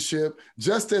relationship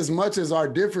just as much as our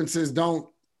differences don't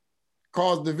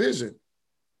cause division.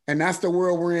 And that's the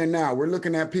world we're in now. We're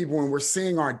looking at people and we're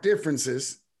seeing our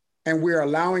differences and we're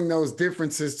allowing those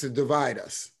differences to divide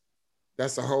us.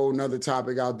 That's a whole nother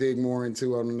topic I'll dig more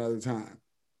into on another time.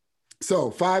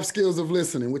 So 5 skills of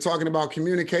listening. We're talking about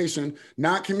communication,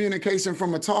 not communication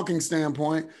from a talking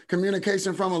standpoint,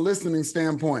 communication from a listening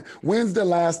standpoint. When's the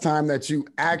last time that you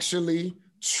actually,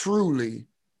 truly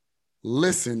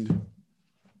listened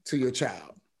to your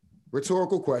child.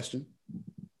 Rhetorical question.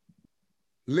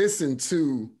 Listen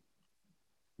to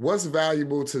what's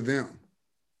valuable to them.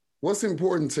 What's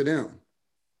important to them?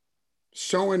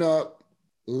 Showing up,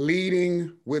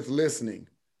 leading with listening.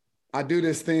 I do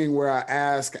this thing where I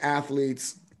ask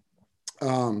athletes,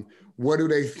 what do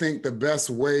they think the best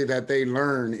way that they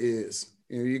learn is?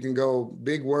 You know, you can go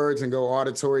big words and go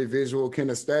auditory, visual,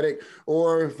 kinesthetic,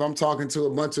 or if I'm talking to a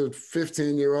bunch of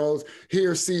 15-year-olds,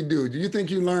 hear, see, do. Do you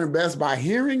think you learn best by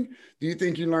hearing? Do you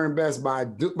think you learn best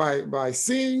by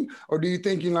seeing? Or do you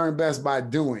think you learn best by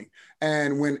doing?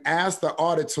 And when asked the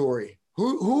auditory,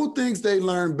 who thinks they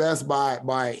learn best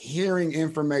by hearing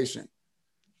information?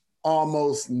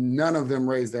 Almost none of them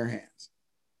raise their hands.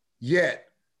 Yet,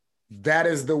 that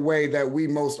is the way that we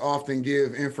most often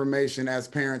give information as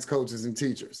parents, coaches, and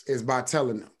teachers, is by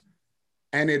telling them.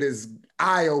 And it is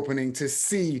eye-opening to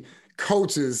see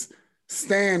coaches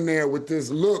stand there with this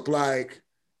look like,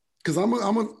 because I'm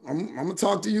gonna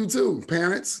talk to you too,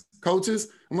 parents, coaches,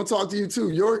 I'm gonna talk to you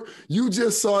too. You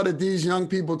just saw that these young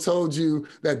people told you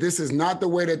that this is not the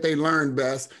way that they learn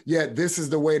best, yet this is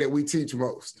the way that we teach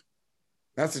most.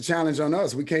 That's the challenge on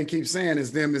us. We can't keep saying it's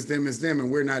them, it's them, it's them, and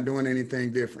we're not doing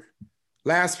anything different.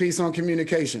 Last piece on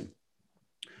communication.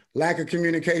 Lack of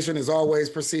communication is always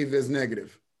perceived as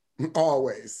negative.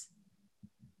 Always.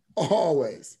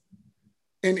 Always.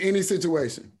 In any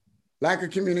situation. Lack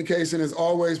of communication is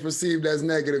always perceived as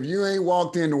negative. You ain't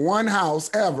walked into one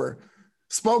house ever,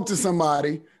 spoke to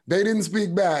somebody, they didn't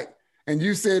speak back, and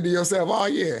you said to yourself, oh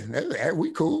yeah,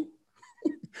 we cool.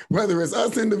 Whether it's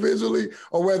us individually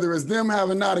or whether it's them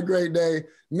having not a great day,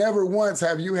 never once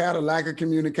have you had a lack of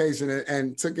communication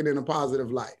and took it in a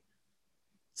positive light.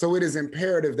 So it is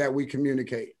imperative that we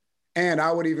communicate. And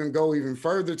I would even go even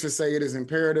further to say it is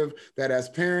imperative that as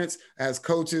parents, as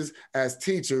coaches, as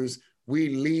teachers,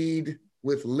 we lead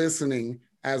with listening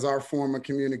as our form of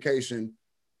communication,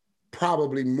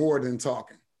 probably more than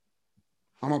talking.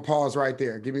 I'm gonna pause right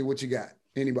there. Give me what you got.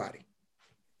 Anybody?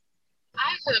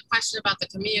 I had a question about the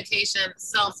communication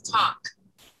self-talk,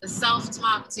 the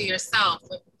self-talk to yourself.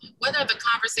 What are the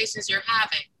conversations you're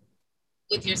having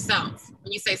with yourself?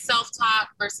 When you say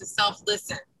self-talk versus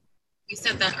self-listen, you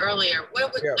said that earlier.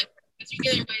 What would, like, if you're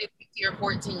getting ready to speak to your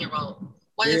 14-year-old,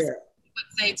 what is you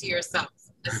would say to yourself?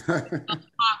 A self-talk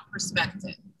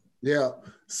perspective. Yeah.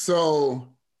 So,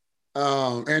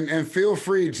 and feel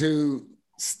free to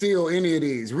steal any of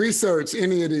these, research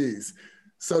any of these.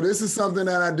 So this is something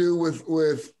that I do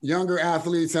with younger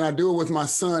athletes, and I do it with my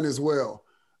son as well.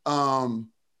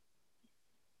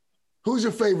 Who's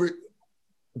your favorite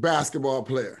basketball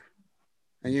player?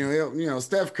 And you know,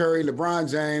 Steph Curry, LeBron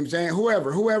James,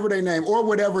 whoever they name, or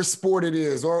whatever sport it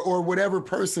is, or whatever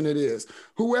person it is,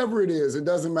 whoever it is, it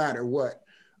doesn't matter what.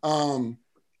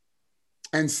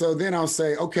 And so then I'll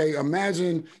say, okay,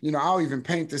 imagine, I'll even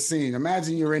paint the scene.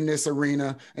 Imagine you're in this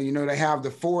arena and, they have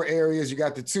the 4 areas. You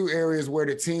got the 2 areas where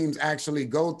the teams actually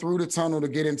go through the tunnel to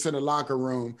get into the locker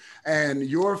room. And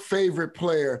your favorite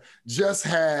player just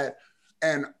had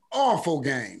an awful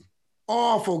game.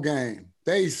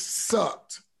 They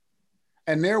sucked.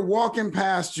 And they're walking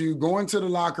past you, going to the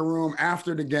locker room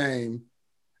after the game,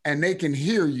 and they can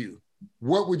hear you.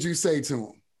 What would you say to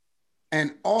them?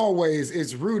 And always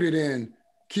it's rooted in,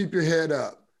 keep your head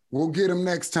up. We'll get them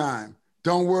next time.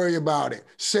 Don't worry about it.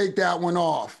 Shake that one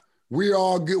off. We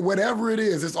all get, whatever it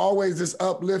is, it's always this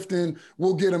uplifting,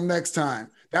 we'll get them next time.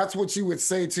 That's what you would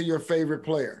say to your favorite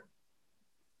player.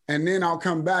 And then I'll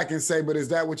come back and say, but is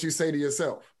that what you say to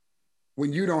yourself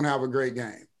when you don't have a great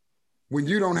game? When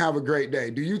you don't have a great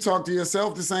day? Do you talk to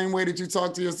yourself the same way that you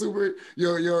talk to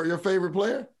your favorite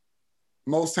player?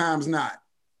 Most times not.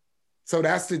 So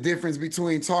that's the difference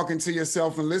between talking to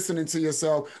yourself and listening to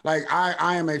yourself. Like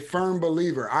I am a firm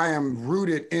believer. I am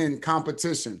rooted in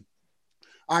competition.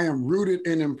 I am rooted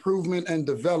in improvement and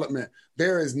development.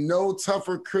 There is no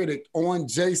tougher critic on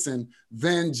Jayson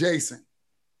than Jayson.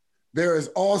 There is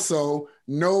also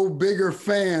no bigger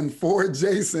fan for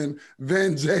Jayson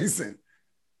than Jayson.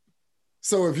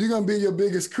 So if you're going to be your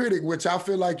biggest critic, which I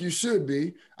feel like you should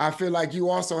be, I feel like you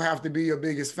also have to be your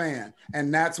biggest fan.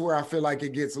 And that's where I feel like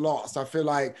it gets lost. I feel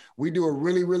like we do a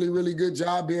really, really, really good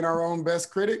job being our own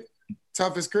best critic,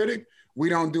 toughest critic. We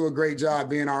don't do a great job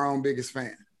being our own biggest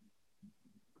fan.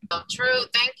 Oh, true.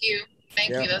 Thank you. Thank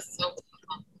you. That's so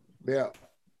cool. Yeah.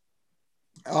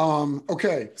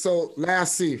 Okay. So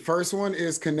last C. First one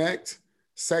is connect.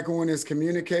 Second one is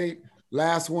communicate.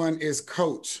 Last one is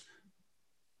coach.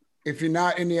 If you're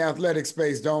not in the athletic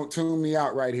space, don't tune me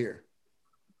out right here.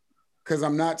 Because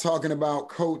I'm not talking about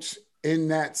coach in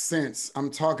that sense.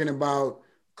 I'm talking about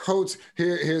Coach,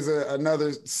 here's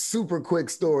another super quick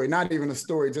story. Not even a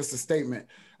story, just a statement.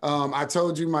 I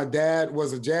told you my dad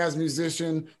was a jazz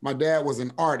musician. My dad was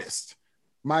an artist.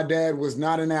 My dad was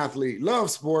not an athlete.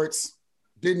 Loved sports,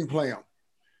 didn't play them.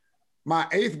 My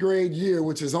 8th grade year,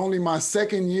 which is only my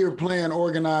 2nd year playing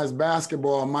organized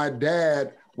basketball, my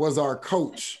dad was our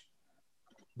coach.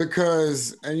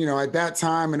 Because, you know, at that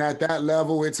time and at that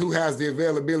level, it's who has the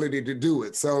availability to do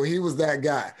it. So he was that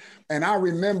guy. And I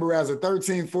remember as a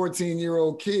 13,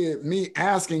 14-year-old kid, me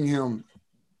asking him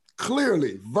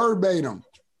clearly, verbatim,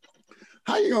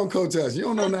 how you gonna coach us? You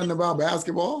don't know nothing about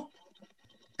basketball?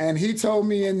 And he told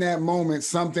me in that moment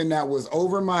something that was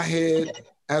over my head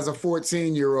as a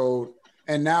 14-year-old.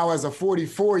 And now as a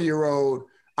 44-year-old,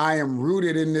 I am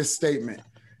rooted in this statement.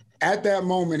 At that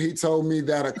moment, he told me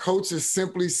that a coach is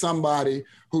simply somebody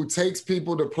who takes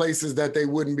people to places that they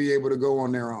wouldn't be able to go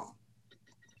on their own.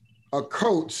 A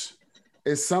coach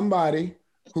is somebody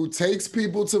who takes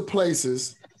people to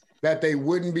places that they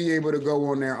wouldn't be able to go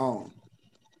on their own.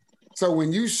 So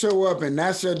when you show up and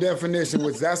that's your definition,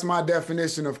 which that's my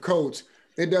definition of coach,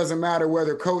 it doesn't matter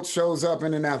whether coach shows up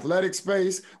in an athletic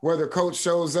space, whether coach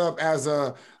shows up as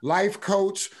a life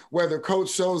coach, whether coach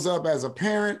shows up as a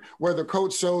parent, whether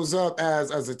coach shows up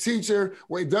as a teacher.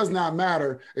 Well, it does not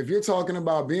matter. If you're talking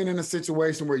about being in a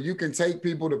situation where you can take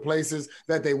people to places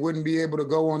that they wouldn't be able to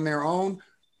go on their own,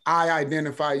 I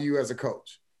identify you as a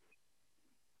coach.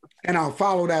 And I'll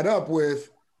follow that up with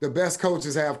the best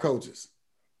coaches have coaches.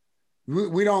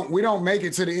 We don't make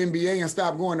it to the NBA and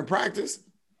stop going to practice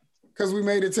because we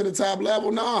made it to the top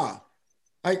level. Nah,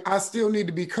 like I still need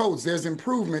to be coached. There's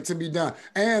improvement to be done.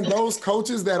 And those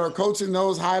coaches that are coaching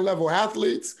those high-level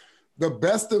athletes, the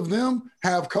best of them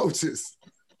have coaches,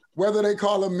 whether they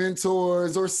call them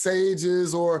mentors or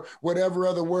sages or whatever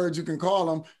other words you can call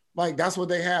them. Like that's what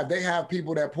they have. They have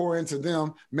people that pour into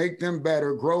them, make them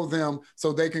better, grow them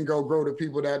so they can go grow the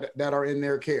people that are in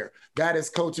their care. That is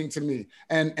coaching to me.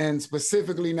 And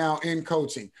specifically now in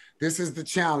coaching, this is the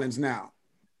challenge now.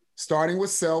 Starting with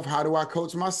self, how do I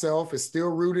coach myself? It's still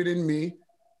rooted in me.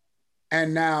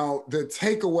 And now the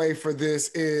takeaway for this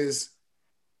is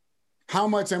how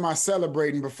much am I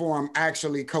celebrating before I'm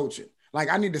actually coaching? Like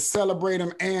I need to celebrate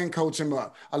them and coach them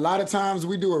up. A lot of times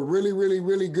we do a really, really,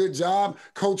 really good job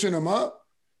coaching them up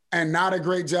and not a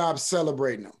great job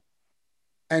celebrating them.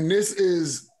 And this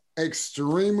is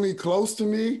extremely close to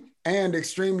me and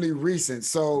extremely recent.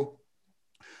 So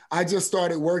I just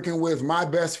started working with my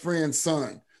best friend's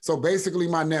son. So basically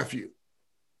my nephew.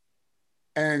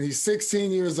 And he's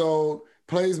 16 years old,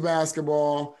 plays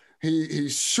basketball.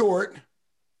 He's short.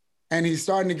 And he's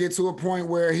starting to get to a point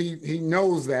where he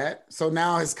knows that. So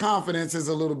now his confidence is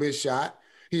a little bit shot.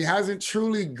 He hasn't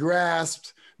truly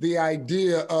grasped the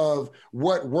idea of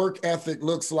what work ethic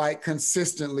looks like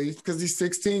consistently because he's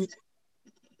 16.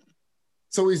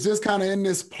 So he's just kind of in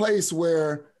this place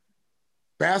where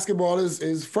basketball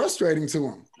is frustrating to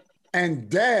him. And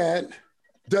dad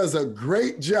does a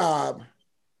great job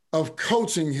of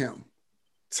coaching him,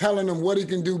 telling him what he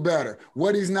can do better,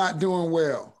 what he's not doing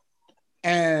well.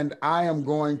 And I am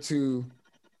going to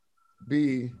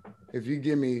be, if you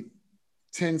give me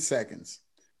 10 seconds,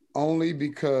 only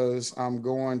because I'm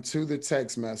going to the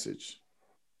text message.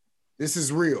 This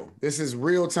is real. This is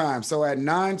real time. So at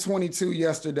 9:22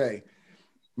 yesterday,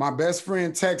 my best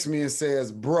friend texts me and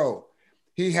says, bro,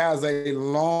 he has a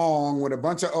long, with a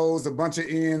bunch of O's, a bunch of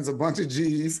N's, a bunch of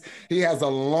G's. He has a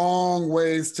long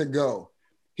ways to go.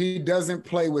 He doesn't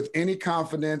play with any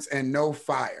confidence and no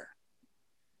fire.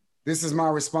 This is my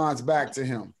response back to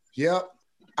him. Yep,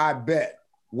 I bet.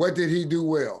 What did he do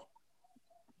well?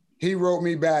 He wrote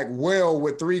me back well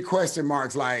with 3 question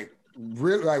marks. Like,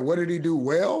 really, like, what did he do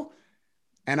well?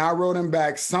 And I wrote him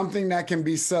back something that can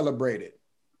be celebrated.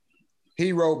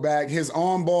 He wrote back his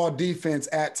on-ball defense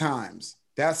at times.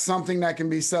 That's something that can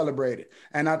be celebrated.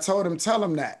 And I told him, tell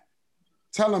him that.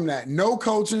 Tell him that. No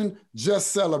coaching, just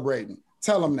celebrating.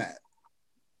 Tell him that.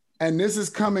 And this is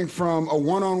coming from a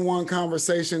one-on-one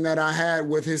conversation that I had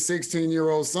with his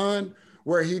 16-year-old son,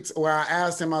 where I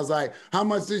asked him, I was like, how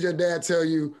much did your dad tell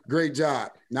you? Great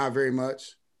job. Not very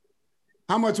much.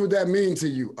 How much would that mean to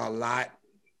you? A lot.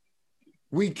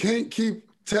 We can't keep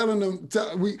telling them,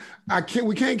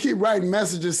 we can't keep writing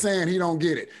messages saying he don't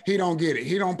get it. He don't get it.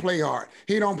 He don't play hard.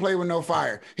 He don't play with no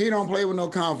fire. He don't play with no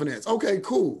confidence. Okay,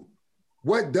 cool.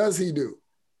 What does he do?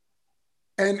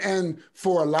 And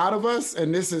for a lot of us,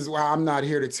 and this is why I'm not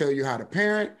here to tell you how to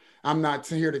parent. I'm not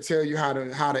here to tell you how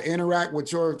to interact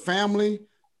with your family.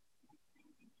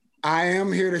 I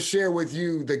am here to share with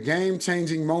you the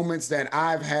game-changing moments that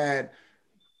I've had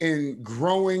in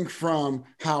growing from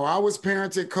how I was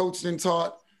parented, coached, and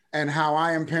taught and how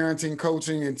I am parenting,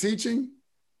 coaching, and teaching.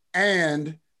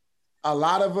 And a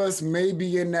lot of us may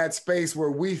be in that space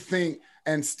where we think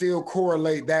and still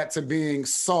correlate that to being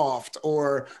soft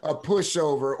or a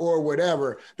pushover or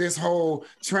whatever, this whole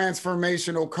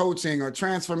transformational coaching or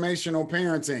transformational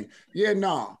parenting. Yeah,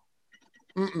 no.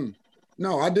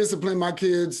 No, I discipline my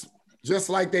kids just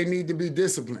like they need to be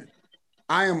disciplined.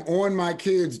 I am on my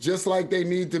kids just like they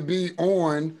need to be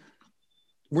on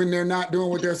when they're not doing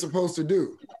what they're supposed to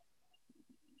do.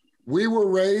 We were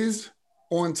raised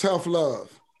on tough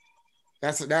love.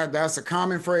 That's a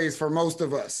common phrase for most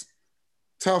of us.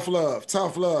 Tough love,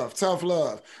 tough love, tough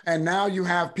love. And now you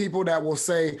have people that will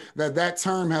say that that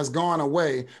term has gone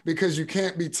away because you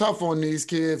can't be tough on these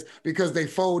kids because they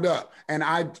fold up. And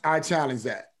I challenge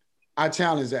that. I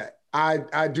challenge that.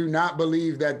 I do not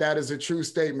believe that that is a true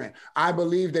statement. I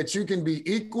believe that you can be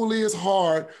equally as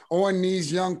hard on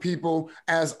these young people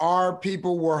as our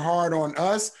people were hard on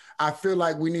us. I feel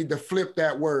like we need to flip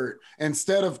that word.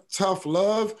 Instead of tough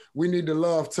love, we need to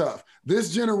love tough.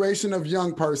 This generation of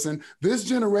young person, this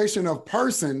generation of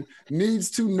person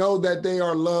needs to know that they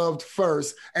are loved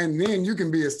first, and then you can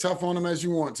be as tough on them as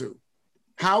you want to.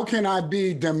 How can I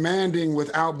be demanding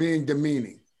without being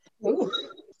demeaning? Ooh.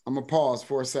 I'm gonna pause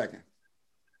for a second.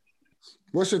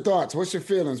 What's your thoughts? What's your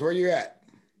feelings? Where you at?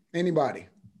 Anybody?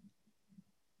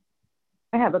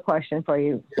 I have a question for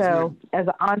you. Yes, So ma'am. as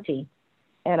an auntie,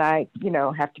 and I,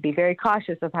 have to be very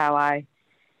cautious of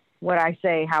what I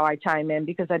say, how I chime in,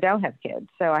 because I don't have kids.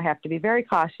 So I have to be very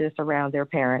cautious around their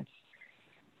parents.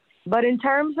 But in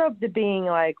terms of the being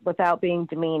like, without being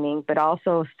demeaning, but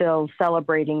also still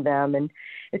celebrating them. And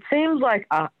it seems like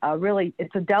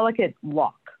it's a delicate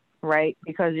walk, right?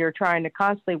 Because you're trying to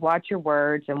constantly watch your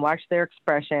words and watch their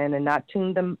expression and not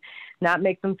tune them, not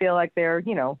make them feel like they're,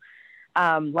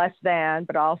 less than,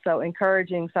 but also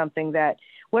encouraging something that,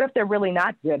 what if they're really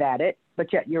not good at it,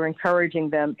 but yet you're encouraging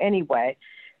them anyway?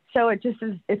 So it's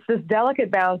this delicate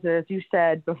balance, as you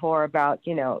said before, about,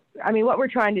 what we're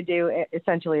trying to do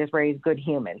essentially is raise good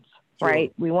humans,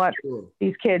 right? We want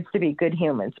these kids to be good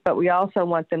humans, but we also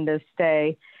want them to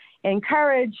stay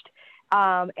encouraged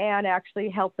and actually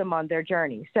help them on their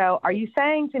journey. So are you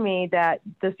saying to me that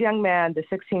this young man, the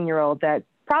 16-year-old, that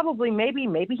probably maybe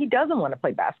he doesn't want to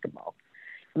play basketball.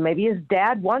 Maybe his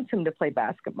dad wants him to play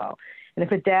basketball. And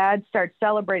if a dad starts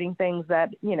celebrating things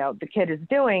that, the kid is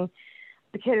doing,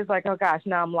 the kid is like, oh gosh,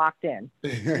 now I'm locked in.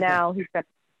 Now he's going to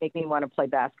make me want to play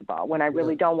basketball when I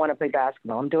really don't want to play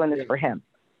basketball. I'm doing this for him.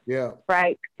 Yeah.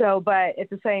 Right. So, but at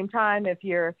the same time, if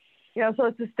you're, so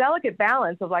it's this delicate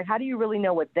balance of like, how do you really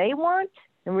know what they want?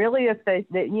 And really, if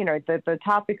the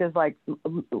topic is like,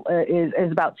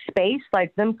 is about space,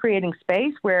 like them creating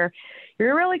space where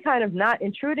you're really kind of not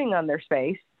intruding on their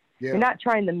space. Yeah. You're not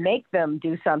trying to make them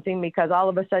do something because all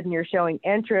of a sudden you're showing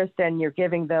interest and you're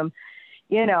giving them,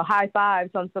 high fives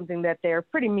on something that they're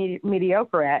pretty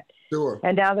mediocre at. Sure.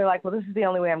 And now they're like, well, this is the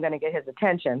only way I'm going to get his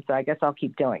attention. So I guess I'll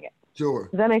keep doing it. Sure.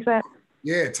 Does that make sense?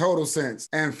 Yeah, total sense.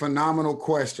 And phenomenal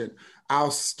question.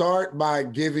 I'll start by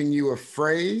giving you a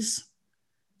phrase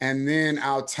and then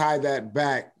I'll tie that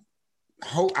back.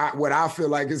 What I feel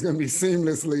like is going to be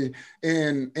seamlessly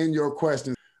in your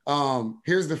question.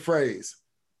 Here's the phrase.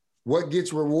 What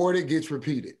gets rewarded gets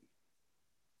repeated.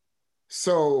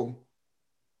 So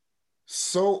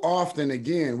often,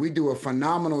 again, we do a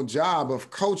phenomenal job of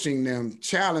coaching them,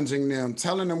 challenging them,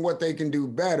 telling them what they can do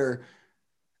better.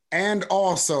 And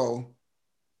also,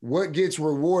 what gets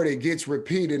rewarded gets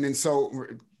repeated. And so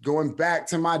going back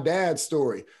to my dad's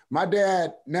story, my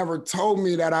dad never told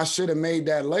me that I should have made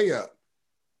that layup.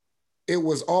 It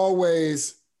was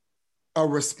always a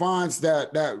response that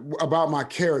about my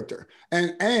character.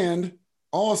 And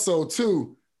also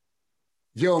too,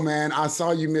 yo, man, I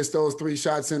saw you miss those 3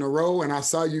 shots in a row and I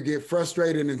saw you get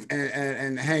frustrated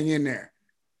and hang in there.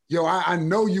 Yo, I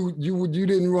know you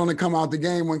didn't want to come out the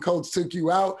game when coach took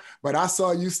you out, but I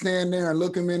saw you stand there and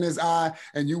look him in his eye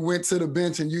and you went to the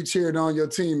bench and you cheered on your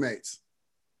teammates.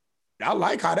 I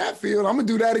like how that feels. I'm gonna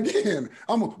do that again.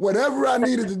 Whatever I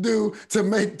needed to do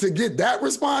to get that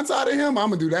response out of him,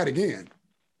 I'm gonna do that again.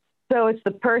 So it's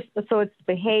it's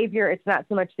behavior. It's not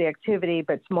so much the activity,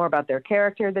 but it's more about their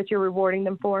character that you're rewarding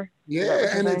them for. Yeah,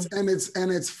 and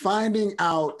it's finding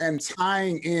out and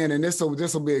tying in, and this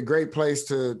will be a great place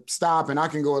to stop, and I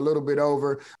can go a little bit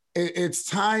over. It's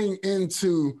tying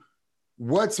into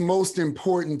what's most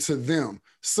important to them.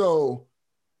 So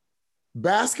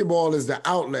basketball is the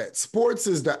outlet. Sports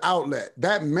is the outlet.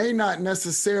 That may not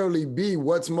necessarily be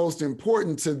what's most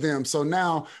important to them. So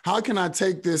now, how can I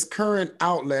take this current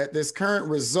outlet, this current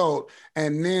result,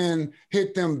 and then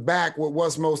hit them back with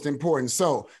what's most important?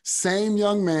 So same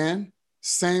young man,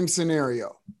 Same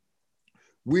scenario.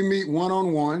 We meet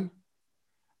one-on-one,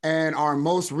 and our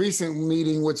most recent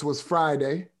meeting, which was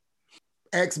Friday,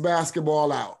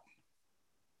 basketball out.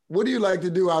 What do you like to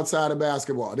do outside of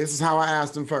basketball? This is how I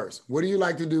asked him first. What do you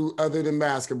like to do other than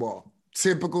basketball?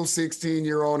 Typical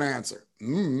 16-year-old answer.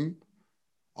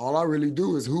 All I really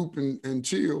do is hoop and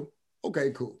chill.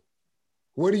 Okay, cool.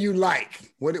 What do you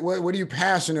like? What are you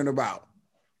passionate about?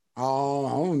 Oh,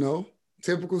 I don't know.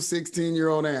 Typical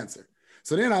 16-year-old answer.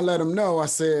 So then I let him know, I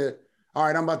said, all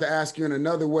right, I'm about to ask you in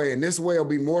another way. And this way will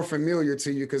be more familiar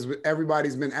to you because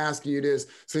everybody's been asking you this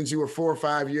since you were 4 or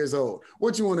 5 years old.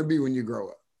 What you want to be when you grow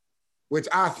up? Which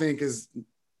I think is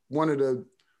one of the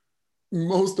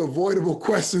most avoidable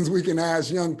questions we can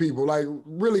ask young people, like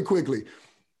really quickly.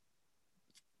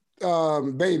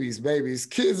 Babies,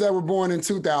 kids that were born in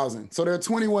 2000. So they're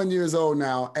 21 years old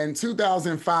now. And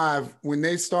 2005, when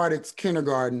they started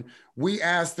kindergarten, we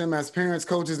asked them as parents,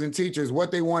 coaches, and teachers what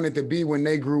they wanted to be when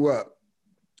they grew up.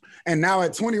 And now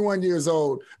at 21 years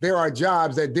old, there are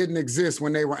jobs that didn't exist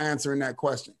when they were answering that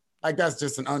question. Like, that's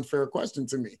just an unfair question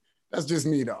to me. That's just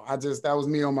me though. That was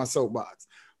me on my soapbox.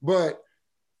 But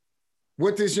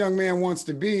what this young man wants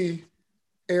to be,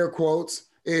 air quotes,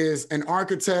 is an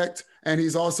architect, and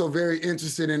he's also very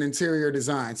interested in interior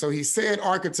design. So he said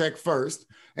architect first,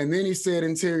 and then he said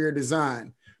interior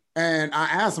design. And I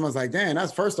asked him, I was like, Dan,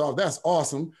 first off, that's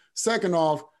awesome. Second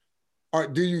off,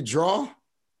 do you draw?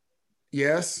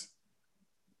 Yes.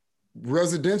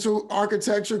 Residential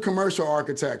architecture, commercial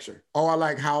architecture. Oh, I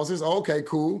like houses. Okay,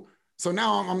 cool. So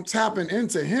now I'm tapping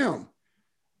into him.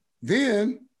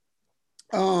 Then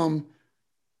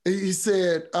he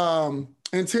said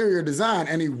interior design,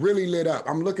 and he really lit up.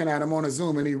 I'm looking at him on a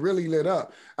Zoom, and he really lit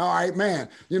up. All right, man.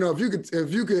 You know, if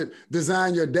you could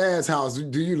design your dad's house,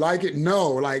 do you like it? No.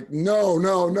 Like, no.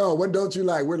 What don't you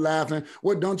like? We're laughing.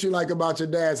 What don't you like about your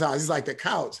dad's house? He's like, the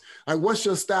couch. Like, what's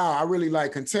your style? I really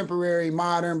like contemporary,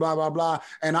 modern, blah, blah, blah.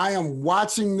 And I am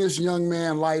watching this young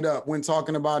man light up when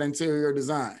talking about interior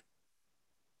design.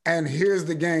 And here's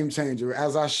the game changer.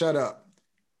 As I shut up,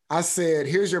 I said,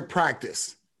 here's your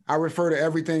practice. I refer to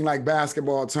everything like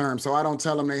basketball terms. So I don't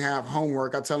tell them they have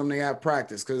homework. I tell them they have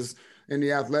practice, because in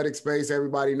the athletic space,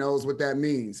 everybody knows what that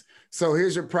means. So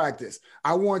here's your practice.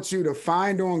 I want you to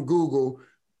find on Google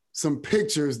some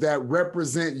pictures that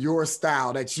represent your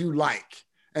style that you like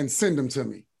and send them to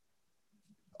me.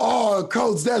 Oh,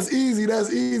 coach, that's easy.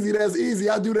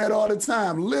 I do that all the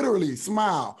time. Literally,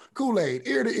 smile, Kool-Aid,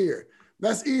 ear to ear.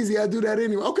 That's easy. I do that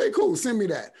anyway. Okay, cool. Send me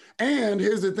that. And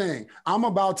here's the thing. I'm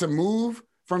about to move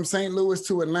from St. Louis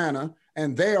to Atlanta,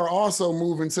 and they are also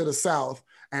moving to the South.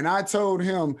 And I told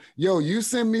him, yo, you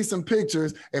send me some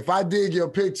pictures. If I dig your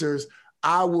pictures,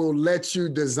 I will let you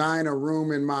design a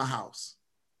room in my house.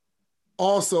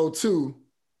 Also, too,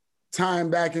 tying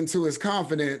back into his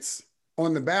confidence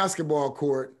on the basketball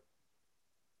court,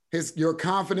 your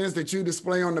confidence that you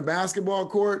display on the basketball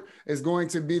court is going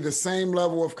to be the same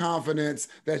level of confidence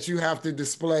that you have to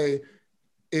display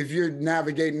if you're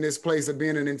navigating this place of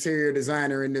being an interior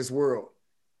designer in this world.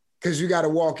 Because you got to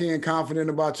walk in confident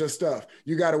about your stuff.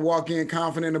 You got to walk in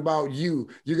confident about you.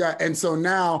 And so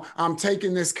now I'm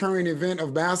taking this current event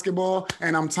of basketball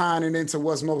and I'm tying it into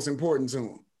what's most important to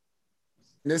them.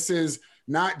 This is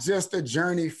not just a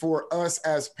journey for us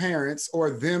as parents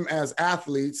or them as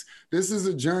athletes. This is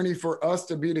a journey for us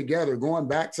to be together. Going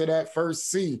back to that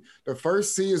first C. The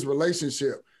first C is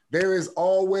relationship. There is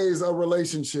always a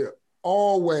relationship.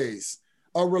 Always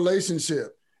a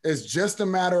relationship. It's just a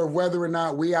matter of whether or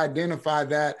not we identify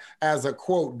that as a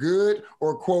quote good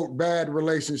or quote bad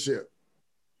relationship.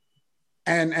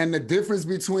 And the difference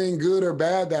between good or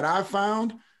bad that I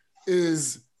found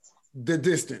is the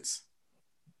distance.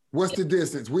 What's the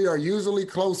distance? We are usually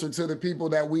closer to the people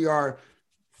that we are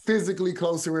physically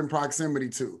closer in proximity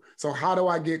to. So how do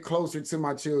I get closer to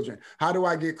my children? How do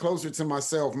I get closer to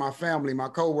myself, my family, my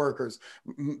coworkers,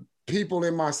 people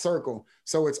in my circle?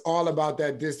 So it's all about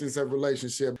that distance of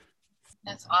relationship.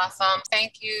 That's awesome.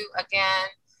 Thank you again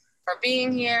for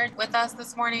being here with us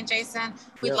this morning, Jayson.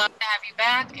 We'd love to have you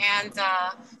back, and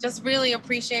just really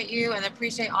appreciate you and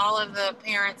appreciate all of the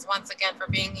parents once again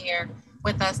for being here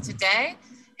with us today.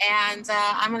 And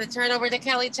I'm going to turn it over to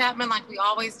Kelli Chapman, like we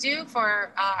always do,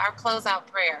 for our closeout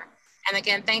prayer. And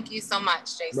again, thank you so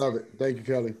much, Jayson. Love it. Thank you,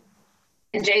 Kelli.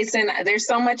 And Jayson, there's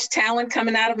so much talent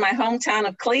coming out of my hometown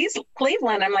of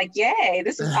Cleveland. I'm like, yay,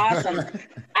 this is awesome.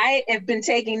 I have been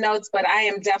taking notes, but I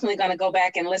am definitely going to go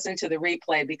back and listen to the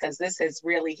replay because this has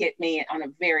really hit me on a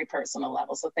very personal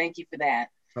level. So thank you for that.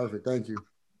 Perfect. Thank you.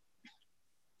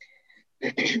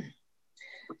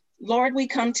 Lord, we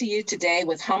come to you today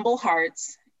with humble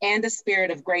hearts and a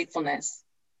spirit of gratefulness.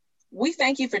 We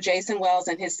thank you for Jayson Wells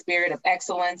and his spirit of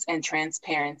excellence and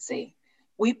transparency.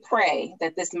 We pray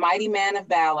that this mighty man of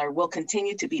valor will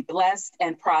continue to be blessed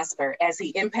and prosper as he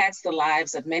impacts the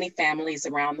lives of many families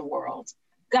around the world.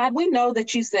 God, we know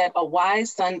that you said a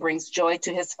wise son brings joy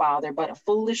to his father, but a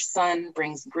foolish son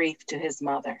brings grief to his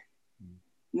mother.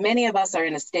 Many of us are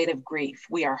in a state of grief.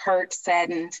 We are hurt,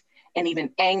 saddened, and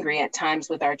even angry at times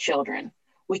with our children.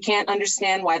 We can't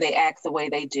understand why they act the way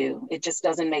they do. It just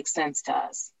doesn't make sense to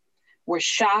us. We're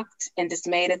shocked and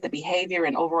dismayed at the behavior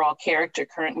and overall character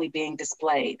currently being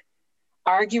displayed.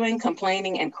 Arguing,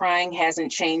 complaining, and crying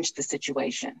hasn't changed the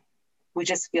situation. We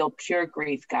just feel pure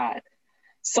grief, God.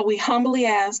 So we humbly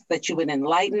ask that you would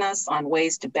enlighten us on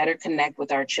ways to better connect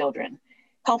with our children.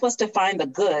 Help us to find the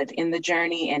good in the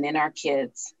journey and in our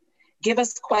kids. Give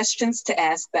us questions to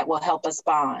ask that will help us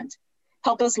bond.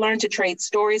 Help us learn to trade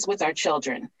stories with our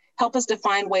children. Help us to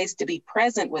find ways to be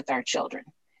present with our children.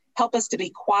 Help us to be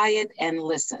quiet and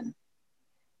listen.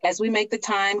 As we make the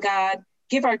time, God,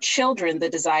 give our children the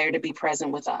desire to be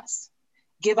present with us.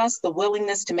 Give us the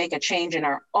willingness to make a change in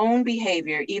our own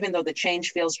behavior, even though the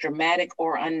change feels dramatic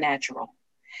or unnatural.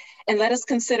 And let us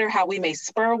consider how we may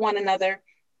spur one another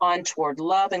on toward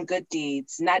love and good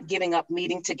deeds, not giving up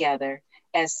meeting together,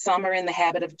 as some are in the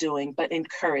habit of doing, but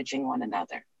encouraging one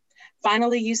another.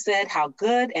 Finally, you said how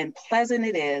good and pleasant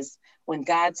it is when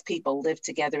God's people live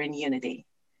together in unity.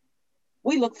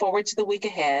 We look forward to the week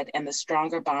ahead and the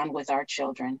stronger bond with our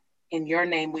children. In your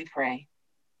name we pray.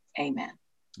 Amen.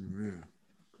 Amen.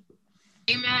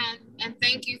 Amen. And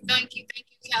thank you,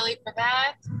 Kelli, for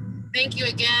that. Thank you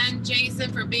again,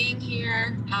 Jayson, for being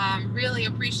here. Really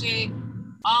appreciate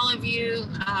all of you.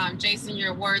 Jayson,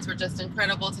 your words were just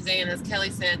incredible today. And as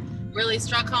Kelli said, really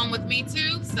struck home with me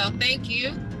too. So thank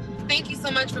you. Thank you so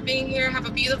much for being here. Have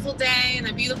a beautiful day and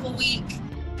a beautiful week.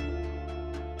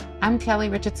 I'm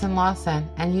Kelli Richardson Lawson,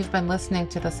 and you've been listening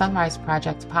to the SonRise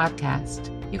Project podcast.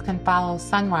 You can follow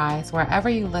SonRise wherever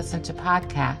you listen to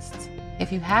podcasts.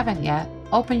 If you haven't yet,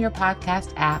 open your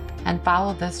podcast app and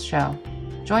follow this show.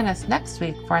 Join us next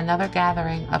week for another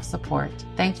gathering of support.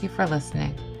 Thank you for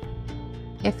listening.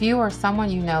 If you or someone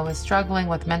you know is struggling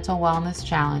with mental wellness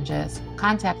challenges,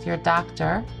 contact your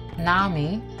doctor,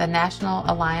 NAMI, the National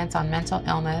Alliance on Mental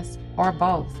Illness, or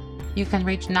both. You can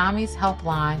reach NAMI's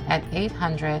helpline at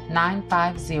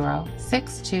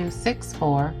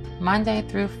 800-950-6264, Monday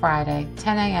through Friday,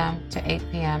 10 a.m. to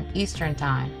 8 p.m. Eastern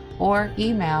Time, or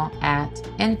email at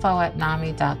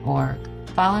info@nami.org.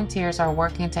 Volunteers are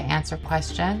working to answer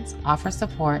questions, offer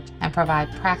support, and provide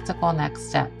practical next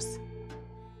steps.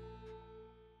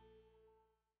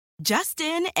 Just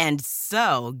in and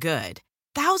so good.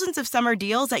 Thousands of summer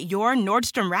deals at your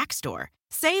Nordstrom Rack store.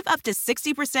 Save up to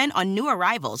 60% on new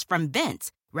arrivals from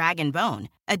Vince, Rag & Bone,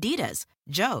 Adidas,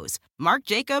 Joe's, Marc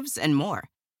Jacobs, and more.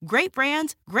 Great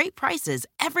brands, great prices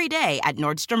every day at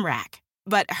Nordstrom Rack.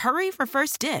 But hurry for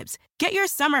first dibs. Get your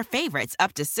summer favorites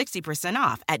up to 60%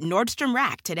 off at Nordstrom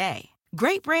Rack today.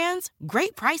 Great brands,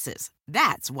 great prices.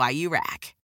 That's why you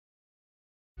rack.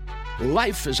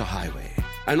 Life is a highway,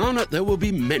 and on it there will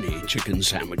be many chicken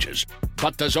sandwiches.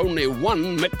 But there's only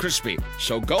one McCrispy.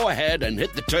 So go ahead and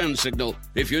hit the turn signal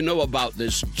if you know about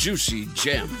this juicy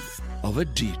gem of a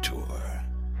detour.